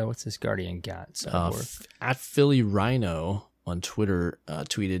 What's this Guardian got? At Philly Rhino on Twitter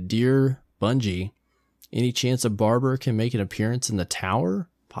tweeted, "Dear Bungie, any chance a barber can make an appearance in the tower?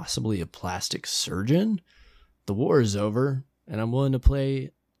 Possibly a plastic surgeon? The war is over, and I'm willing to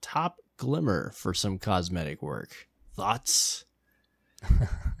play top glimmer for some cosmetic work. Thoughts?"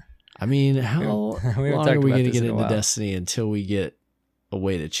 I mean, how long are we going to get into Destiny until we get a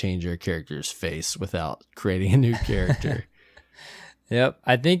way to change our character's face without creating a new character? Yep.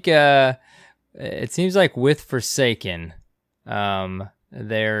 I think it seems like with Forsaken,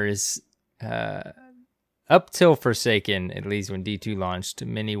 there's... up till Forsaken, at least when D2 launched,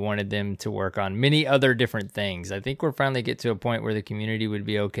 many wanted them to work on many other different things. I think we're finally get to a point where the community would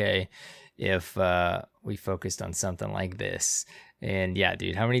be okay if we focused on something like this. And yeah,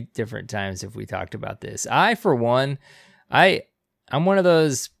 dude, how many different times have we talked about this? For one, I'm one of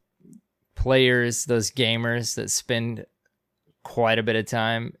those players, those gamers that spend quite a bit of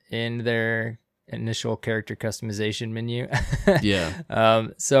time in their initial character customization menu. Yeah.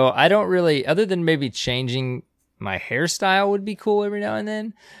 So I don't really, other than maybe changing my hairstyle would be cool every now and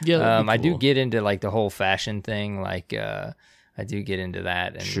then. Yeah. I do get into like the whole fashion thing. Like, I do get into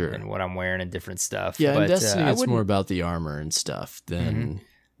that and what I'm wearing and different stuff. Yeah. But, in Destiny, it's more about the armor and stuff than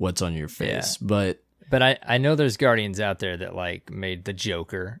what's on your face. Yeah. But I know there's Guardians out there that like made the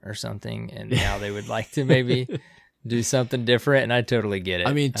Joker or something, and now they would like to maybe do something different, and I totally get it.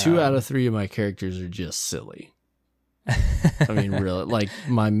 I mean, 2 out of 3 of my characters are just silly. I mean, really, like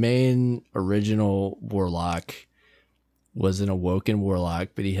my main original Warlock was an Awoken Warlock,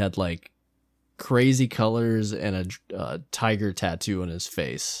 but he had like crazy colors and a tiger tattoo on his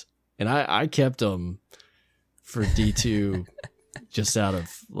face. And I kept him for D2 just out of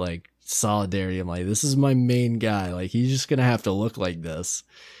like solidarity. I'm like, this is my main guy. Like, he's just going to have to look like this.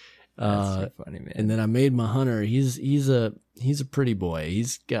 That's so funny, man. And then I made my hunter. He's a pretty boy.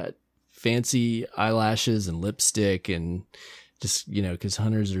 He's got fancy eyelashes and lipstick and just, you know, because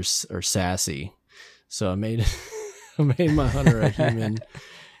hunters are sassy. So I made I made my hunter a human,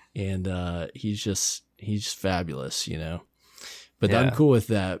 and he's just fabulous, you know. But I'm cool with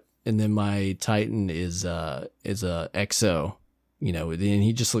that. And then my Titan is a XO, you know, and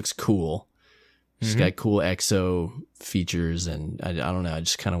he just looks cool. He's got cool XO features, and I don't know, I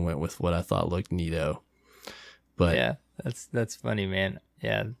just kind of went with what I thought looked neato. But yeah, that's funny, man.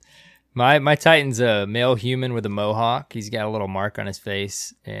 Yeah. My Titan's a male human with a mohawk. He's got a little mark on his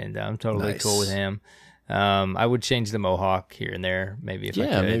face, and I'm totally cool with him. I would change the mohawk here and there, maybe if I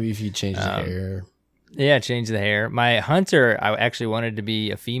could. Maybe if you change the hair. Yeah, change the hair. My hunter, I actually wanted to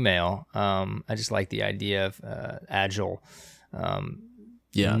be a female. I just like the idea of agile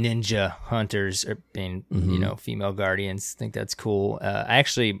ninja hunters being, you know, female guardians. I think that's cool. I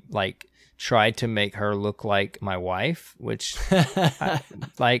actually tried to make her look like my wife, which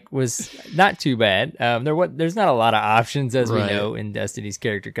was not too bad. There's not a lot of options, as we know, in Destiny's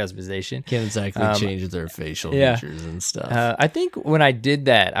character customization. Can't exactly change their facial features and stuff. I think when I did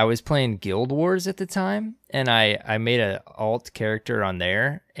that, I was playing Guild Wars at the time, and I made an alt character on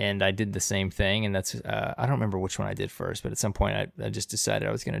there, and I did the same thing. And that's I don't remember which one I did first, but at some point I just decided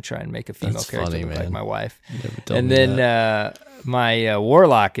I was going to try and make a female character look like my wife. And then my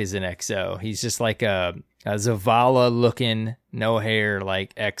Warlock is an XO. He's just like a Zavala looking, no hair,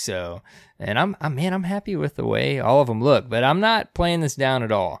 like XO. And I'm happy with the way all of them look, but I'm not playing this down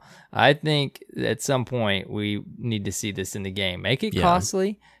at all. I think at some point we need to see this in the game. Make it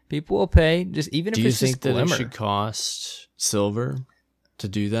costly. People will pay, just even if it's just Glimmer. Do you think that it should cost silver to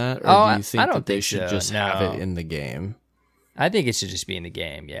do that? Or do you think that they should just have it in the game? I think it should just be in the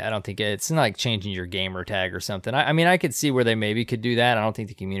game. Yeah, I don't think it's not like changing your gamer tag or something. I mean, I could see where they maybe could do that. I don't think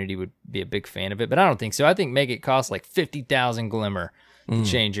the community would be a big fan of it, but I don't think so. I think make it cost like 50,000 Glimmer to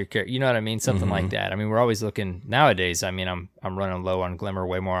change your character. You know what I mean? Something like that. I mean, we're always looking nowadays. I mean, I'm running low on Glimmer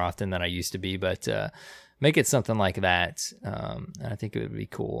way more often than I used to be, but make it something like that. I think it would be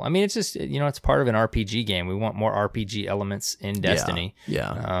cool. I mean, it's just, you know, it's part of an RPG game. We want more RPG elements in Destiny.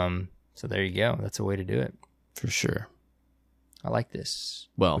 Yeah. So there you go. That's a way to do it. For sure. I like this.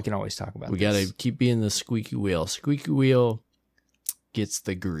 Well, we can always talk about this. We got to keep being the squeaky wheel. Squeaky wheel gets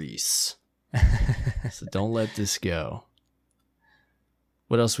the grease. So don't let this go.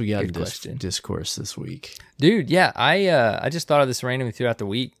 What else we got in discourse this week? Dude, yeah, I just thought of this randomly throughout the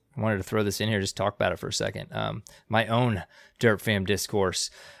week. I wanted to throw this in here, just talk about it for a second. My own Derp Fam discourse.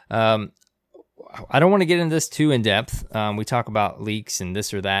 I don't want to get into this too in depth. We talk about leaks and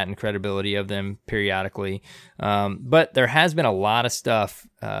this or that and credibility of them periodically. But there has been a lot of stuff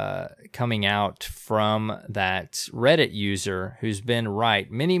coming out from that Reddit user who's been right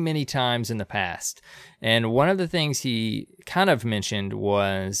many, many times in the past. And one of the things he kind of mentioned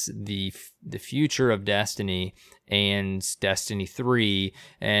was the future of Destiny and Destiny 3.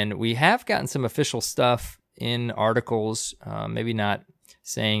 And we have gotten some official stuff in articles, maybe not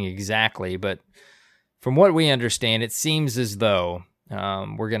saying exactly, but from what we understand, it seems as though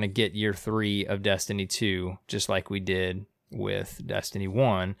we're going to get year 3 of Destiny 2, just like we did with Destiny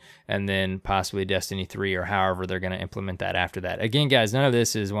 1, and then possibly Destiny 3, or however they're going to implement that after that. Again, guys, none of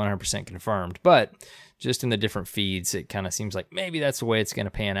this is 100% confirmed, but just in the different feeds, it kind of seems like maybe that's the way it's going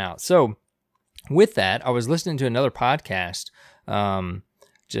to pan out. So with that, I was listening to another podcast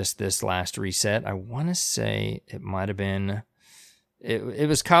just this last reset. I want to say it might have been... It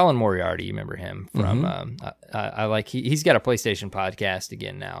was Colin Moriarty. You remember him from? I like he's got a PlayStation podcast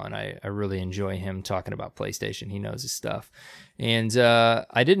again now, and I really enjoy him talking about PlayStation. He knows his stuff, and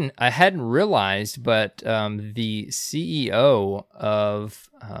I hadn't realized, but the CEO of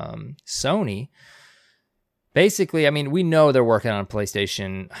Sony. Basically, I mean, we know they're working on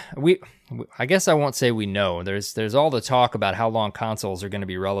PlayStation. I guess I won't say we know. There's all the talk about how long consoles are going to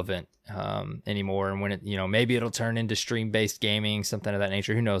be relevant anymore, and when maybe it'll turn into stream-based gaming, something of that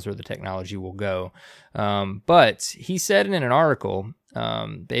nature. Who knows where the technology will go? But he said in an article,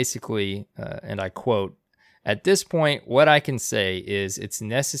 basically, and I quote, "At this point, what I can say is it's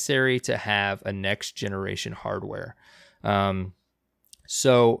necessary to have a next-generation hardware."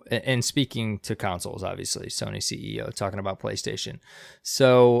 So, and speaking to consoles, obviously, Sony CEO talking about PlayStation.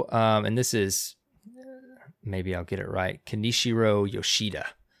 So, and this is, maybe I'll get it right, Kenichiro Yoshida,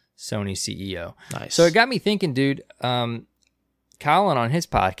 Sony CEO. Nice. So it got me thinking, dude, Colin on his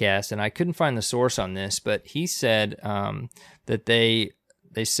podcast, and I couldn't find the source on this, but he said that they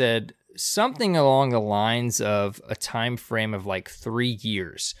said something along the lines of a time frame of like 3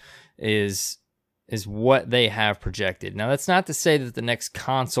 years is what they have projected. Now, that's not to say that the next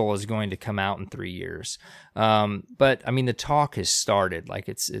console is going to come out in 3 years. But I mean, the talk has started. Like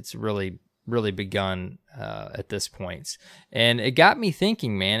it's really really begun at this point. And it got me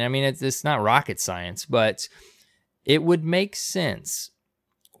thinking, man. I mean, it's not rocket science, but it would make sense.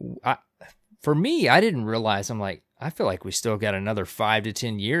 For me, I didn't realize, I'm like, I feel like we still got another 5 to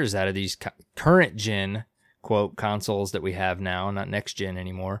 10 years out of these current gen, quote, consoles that we have now, not next gen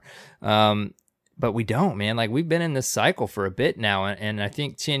anymore. But we don't, man. Like, we've been in this cycle for a bit now, and I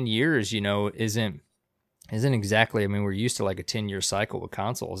think 10 years, isn't exactly, I mean, we're used to like a 10-year cycle with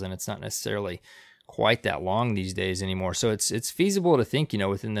consoles, and it's not necessarily quite that long these days anymore. So it's feasible to think,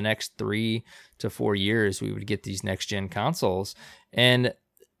 within the next 3 to 4 years, we would get these next gen consoles. And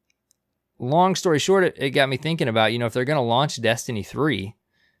long story short, it got me thinking about, if they're going to launch Destiny 3,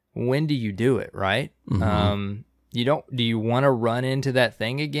 when do you do it, right? Mm-hmm. Do you want to run into that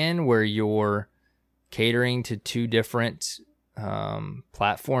thing again where you're catering to 2 different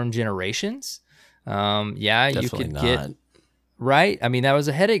platform generations? Definitely you could not. get, right? I mean, that was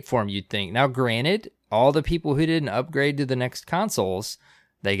a headache for them, you'd think. Now, granted, all the people who didn't upgrade to the next consoles,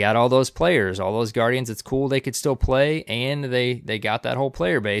 they got all those players, all those Guardians. It's cool they could still play, and they got that whole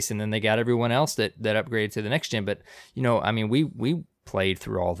player base, and then they got everyone else that upgraded to the next gen. But, I mean, we played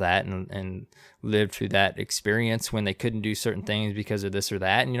through all that and lived through that experience when they couldn't do certain things because of this or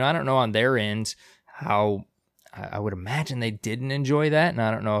that. And, I don't know on their end how, I would imagine they didn't enjoy that. And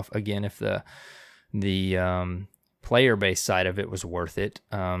I don't know if the player base side of it was worth it.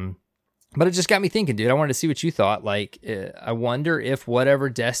 But it just got me thinking, dude. I wanted to see what you thought. Like, I wonder if whatever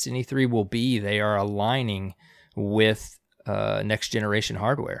Destiny 3 will be, they are aligning with next generation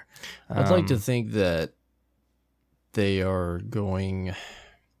hardware. I'd like to think that they are going,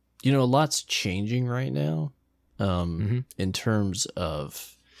 a lot's changing right now in terms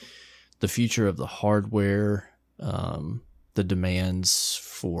of the future of the hardware, the demands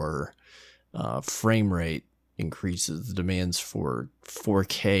for frame rate increases, the demands for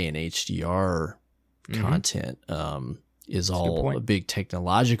 4K and HDR content is all a big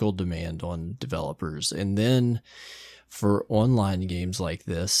technological demand on developers. And then for online games like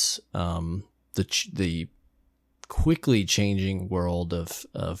this, the quickly changing world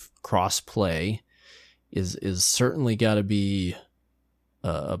of cross-play is certainly got to be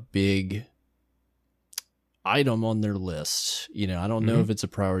a big item on their list. I don't know if it's a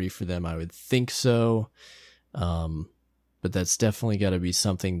priority for them. I would think so. But that's definitely got to be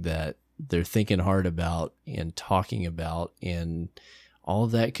something that they're thinking hard about and talking about, and all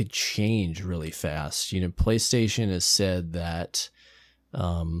of that could change really fast. PlayStation has said that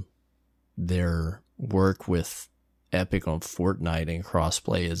their work with Epic on Fortnite and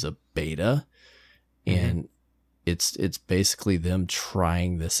crossplay is a beta, and it's basically them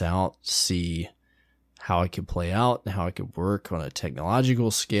trying this out, see how it could play out and how it could work on a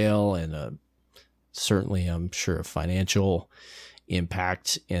technological scale and certainly, I'm sure, a financial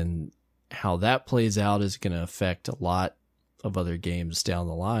impact, and how that plays out is going to affect a lot of other games down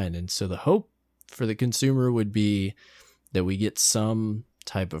the line. And so the hope for the consumer would be that we get some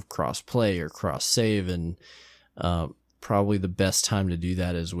type of cross-play or cross-save, and probably the best time to do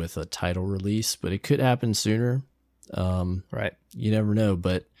that is with a title release, but it could happen sooner. Right. You never know,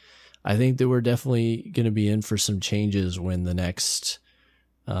 but I think that we're definitely going to be in for some changes when the next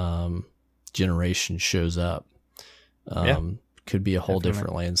generation shows up. Could be a whole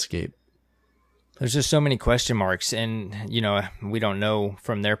different landscape. There's just so many question marks, and we don't know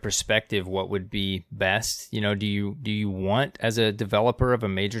from their perspective what would be best. Do you want, as a developer of a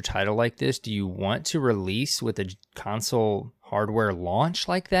major title like this, do you want to release with a console hardware launch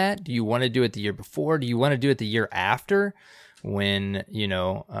like that? Do you want to do it the year before? Do you want to do it the year after, when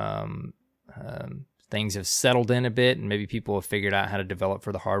things have settled in a bit and maybe people have figured out how to develop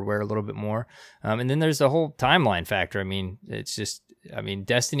for the hardware a little bit more? And then there's the whole timeline factor. I mean,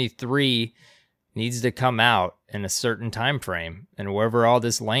 Destiny 3 needs to come out in a certain time frame, and wherever all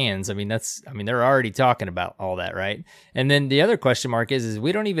this lands, they're already talking about all that, right? And then the other question mark is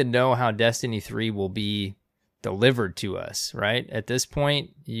we don't even know how Destiny 3 will be delivered to us, right? At this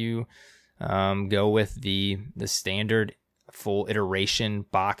point, you go with the standard full iteration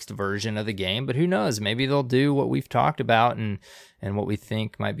boxed version of the game, but who knows, maybe they'll do what we've talked about, and what we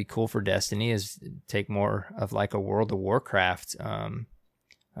think might be cool for Destiny is take more of like a World of Warcraft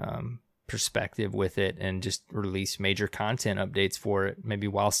perspective with it, and just release major content updates for it, maybe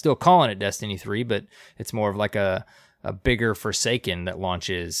while still calling it Destiny 3, but it's more of like a bigger Forsaken that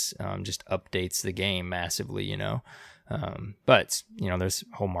launches, just updates the game massively, but there's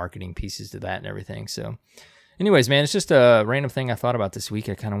whole marketing pieces to that and everything. So anyways, man, it's just a random thing I thought about this week.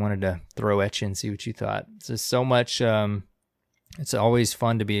 I kind of wanted to throw at you and see what you thought. It's just so much. It's always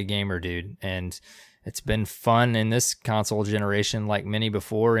fun to be a gamer, dude. And it's been fun in this console generation like many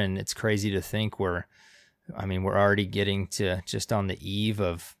before, and it's crazy to think we're already getting to just on the eve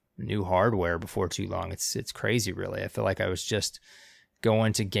of new hardware before too long. It's crazy, really. I feel like I was just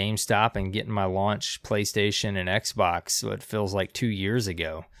going to GameStop and getting my launch PlayStation and Xbox, so it feels like 2 years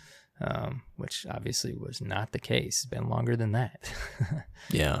ago, which obviously was not the case. It's been longer than that.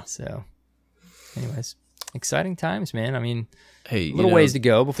 Yeah. So, anyways, exciting times, man. I mean, hey, a little ways to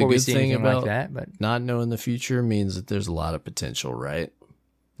go before we see anything like that. But not knowing the future means that there's a lot of potential, right?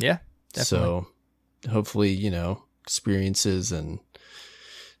 Yeah, definitely. So hopefully, experiences and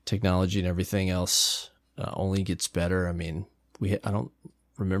technology and everything else only gets better. I mean, I don't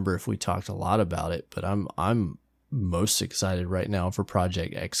remember if we talked a lot about it, but I'm most excited right now for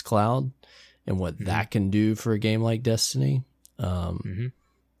Project xCloud and what that can do for a game like Destiny.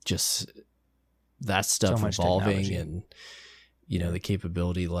 Just that stuff So much evolving technology. and the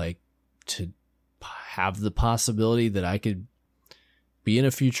capability, like, to have the possibility that I could be in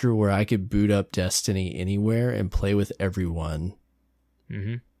a future where I could boot up Destiny anywhere and play with everyone.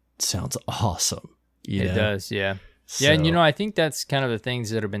 Sounds awesome. It does, yeah. So, Yeah, and I think that's kind of the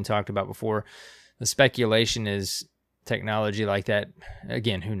things that have been talked about before. The speculation is technology like that.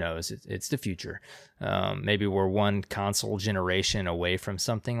 Again, who knows? It's the future. Maybe we're one console generation away from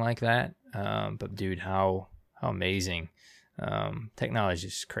something like that. But dude, how amazing! Technology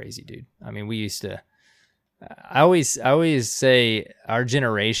is crazy, dude. I mean, we used to. I always say our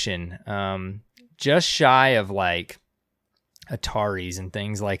generation, just shy of like Ataris and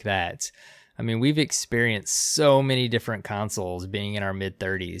things like that. I mean, we've experienced so many different consoles being in our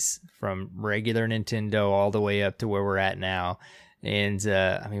mid-30s, from regular Nintendo all the way up to where we're at now. And,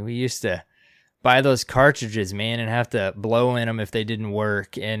 I mean, we used to buy those cartridges, man, and have to blow in them if they didn't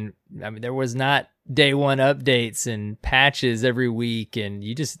work. And, I mean, there was not day one updates and patches every week. And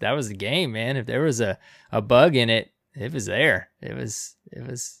that was the game, man. If there was a bug in it, it was there. It was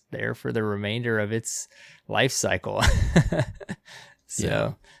there for the remainder of its life cycle.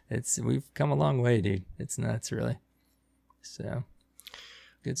 So we've come a long way, dude. It's nuts, really. So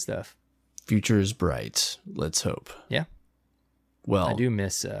good stuff. Future is bright. Let's hope. Yeah. Well, I do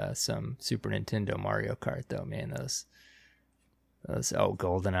miss some Super Nintendo Mario Kart, though, man. Those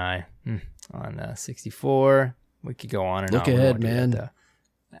GoldenEye on 64. We could go on and look on. ahead, man.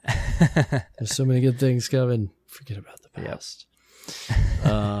 There's so many good things coming. Forget about the past.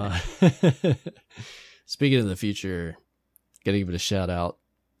 Speaking of the future, got to give it a shout out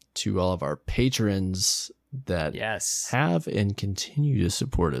to all of our patrons that have and continue to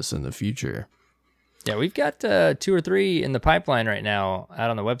support us in the future. Yeah, we've got 2 or 3 in the pipeline right now out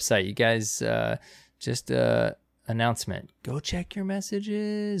on the website. You guys, just announcement. Go check your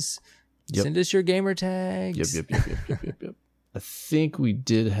messages. Yep. Send us your gamer tags. Yep. I think we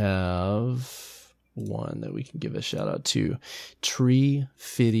did have one that we can give a shout out to. Tree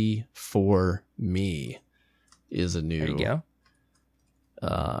Fitty for Me is a new There you go.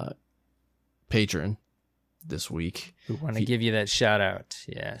 Patron this week. We want to give you that shout out.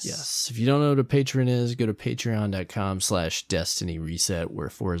 Yes. If you don't know what a patron is, go to patreon.com/Destiny Reset, where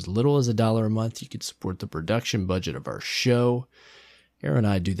for as little as $1 a month, you can support the production budget of our show. Aaron and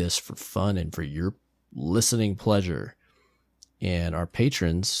I do this for fun and for your listening pleasure. And our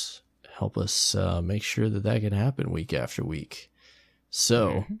patrons help us make sure that can happen week after week.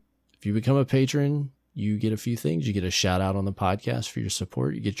 So if you become a patron, you get a few things. You get a shout out on the podcast for your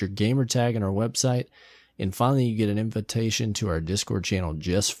support. You get your gamer tag on our website. And finally, you get an invitation to our Discord channel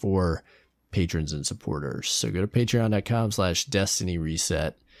just for patrons and supporters. So go to patreon.com/Destiny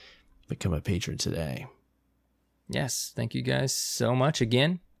Reset. Become a patron today. Yes. Thank you guys so much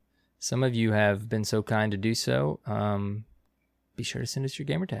again. Some of you have been so kind to do so. Be sure to send us your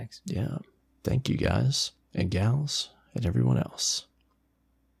gamer tags. Yeah. Thank you guys and gals and everyone else.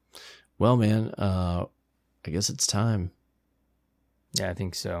 Well, man, I guess it's time. Yeah, I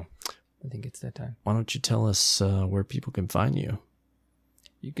think so. I think it's that time. Why don't you tell us where people can find you?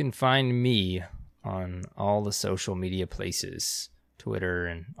 You can find me on all the social media places, Twitter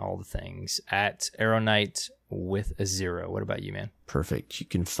and all the things, at AER0KNIGHT with a 0. What about you, man? Perfect. You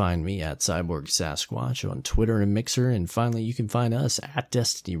can find me at CyborgSasquatch on Twitter and Mixer. And finally, you can find us at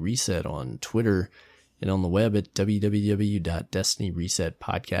Destiny Reset on Twitter and on the web at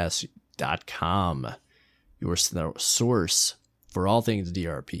www.destinyresetpodcast.com, your source for all things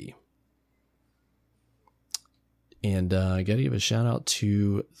DRP. And I got to give a shout out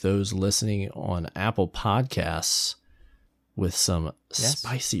to those listening on Apple Podcasts with some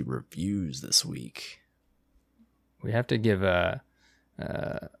spicy reviews this week. We have to give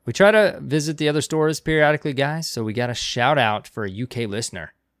we try to visit the other stores periodically, guys. So we got a shout out for a UK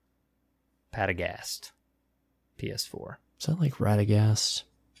listener. Padagast, PS4. Is that like Radagast,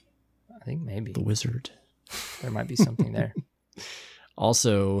 I think maybe. the wizard? There might be something there.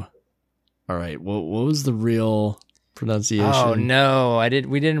 Also, all right, what was the real pronunciation? Oh no,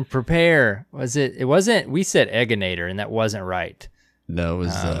 we didn't prepare. It wasn't, we said Eggonator and that wasn't right. No, it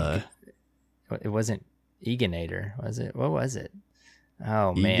was it wasn't Egonator, was it? What was it?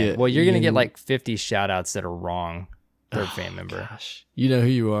 Oh man. Well, you're going to get like 50 shout outs that are wrong. Third fan member. Gosh. You know who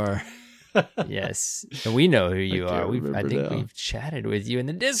you are. Yes. And we know who you are. I think now. we've chatted with you in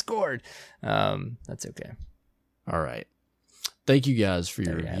the Discord. That's okay. All right. Thank you guys for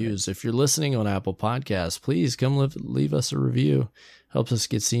your reviews. If you're listening on Apple Podcasts, please come leave us a review. Helps us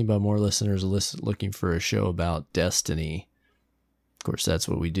get seen by more listeners looking for a show about Destiny. Of course, that's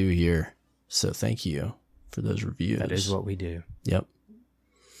what we do here. So thank you for those reviews. That is what we do. Yep.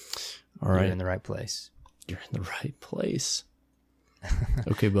 All right. You're in the right place. You're in the right place.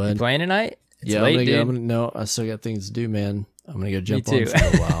 Okay, bud. You playing tonight? It's yeah, late, no, I still got things to do, man. I'm going to go jump on for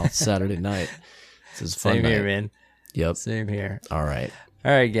a while. It's Saturday night. This is fun. Same here, night. man. Yep. Same here. All right.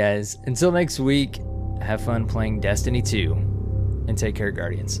 All right, guys. Until next week, have fun playing Destiny 2 and take care,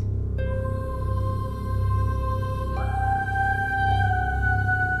 Guardians.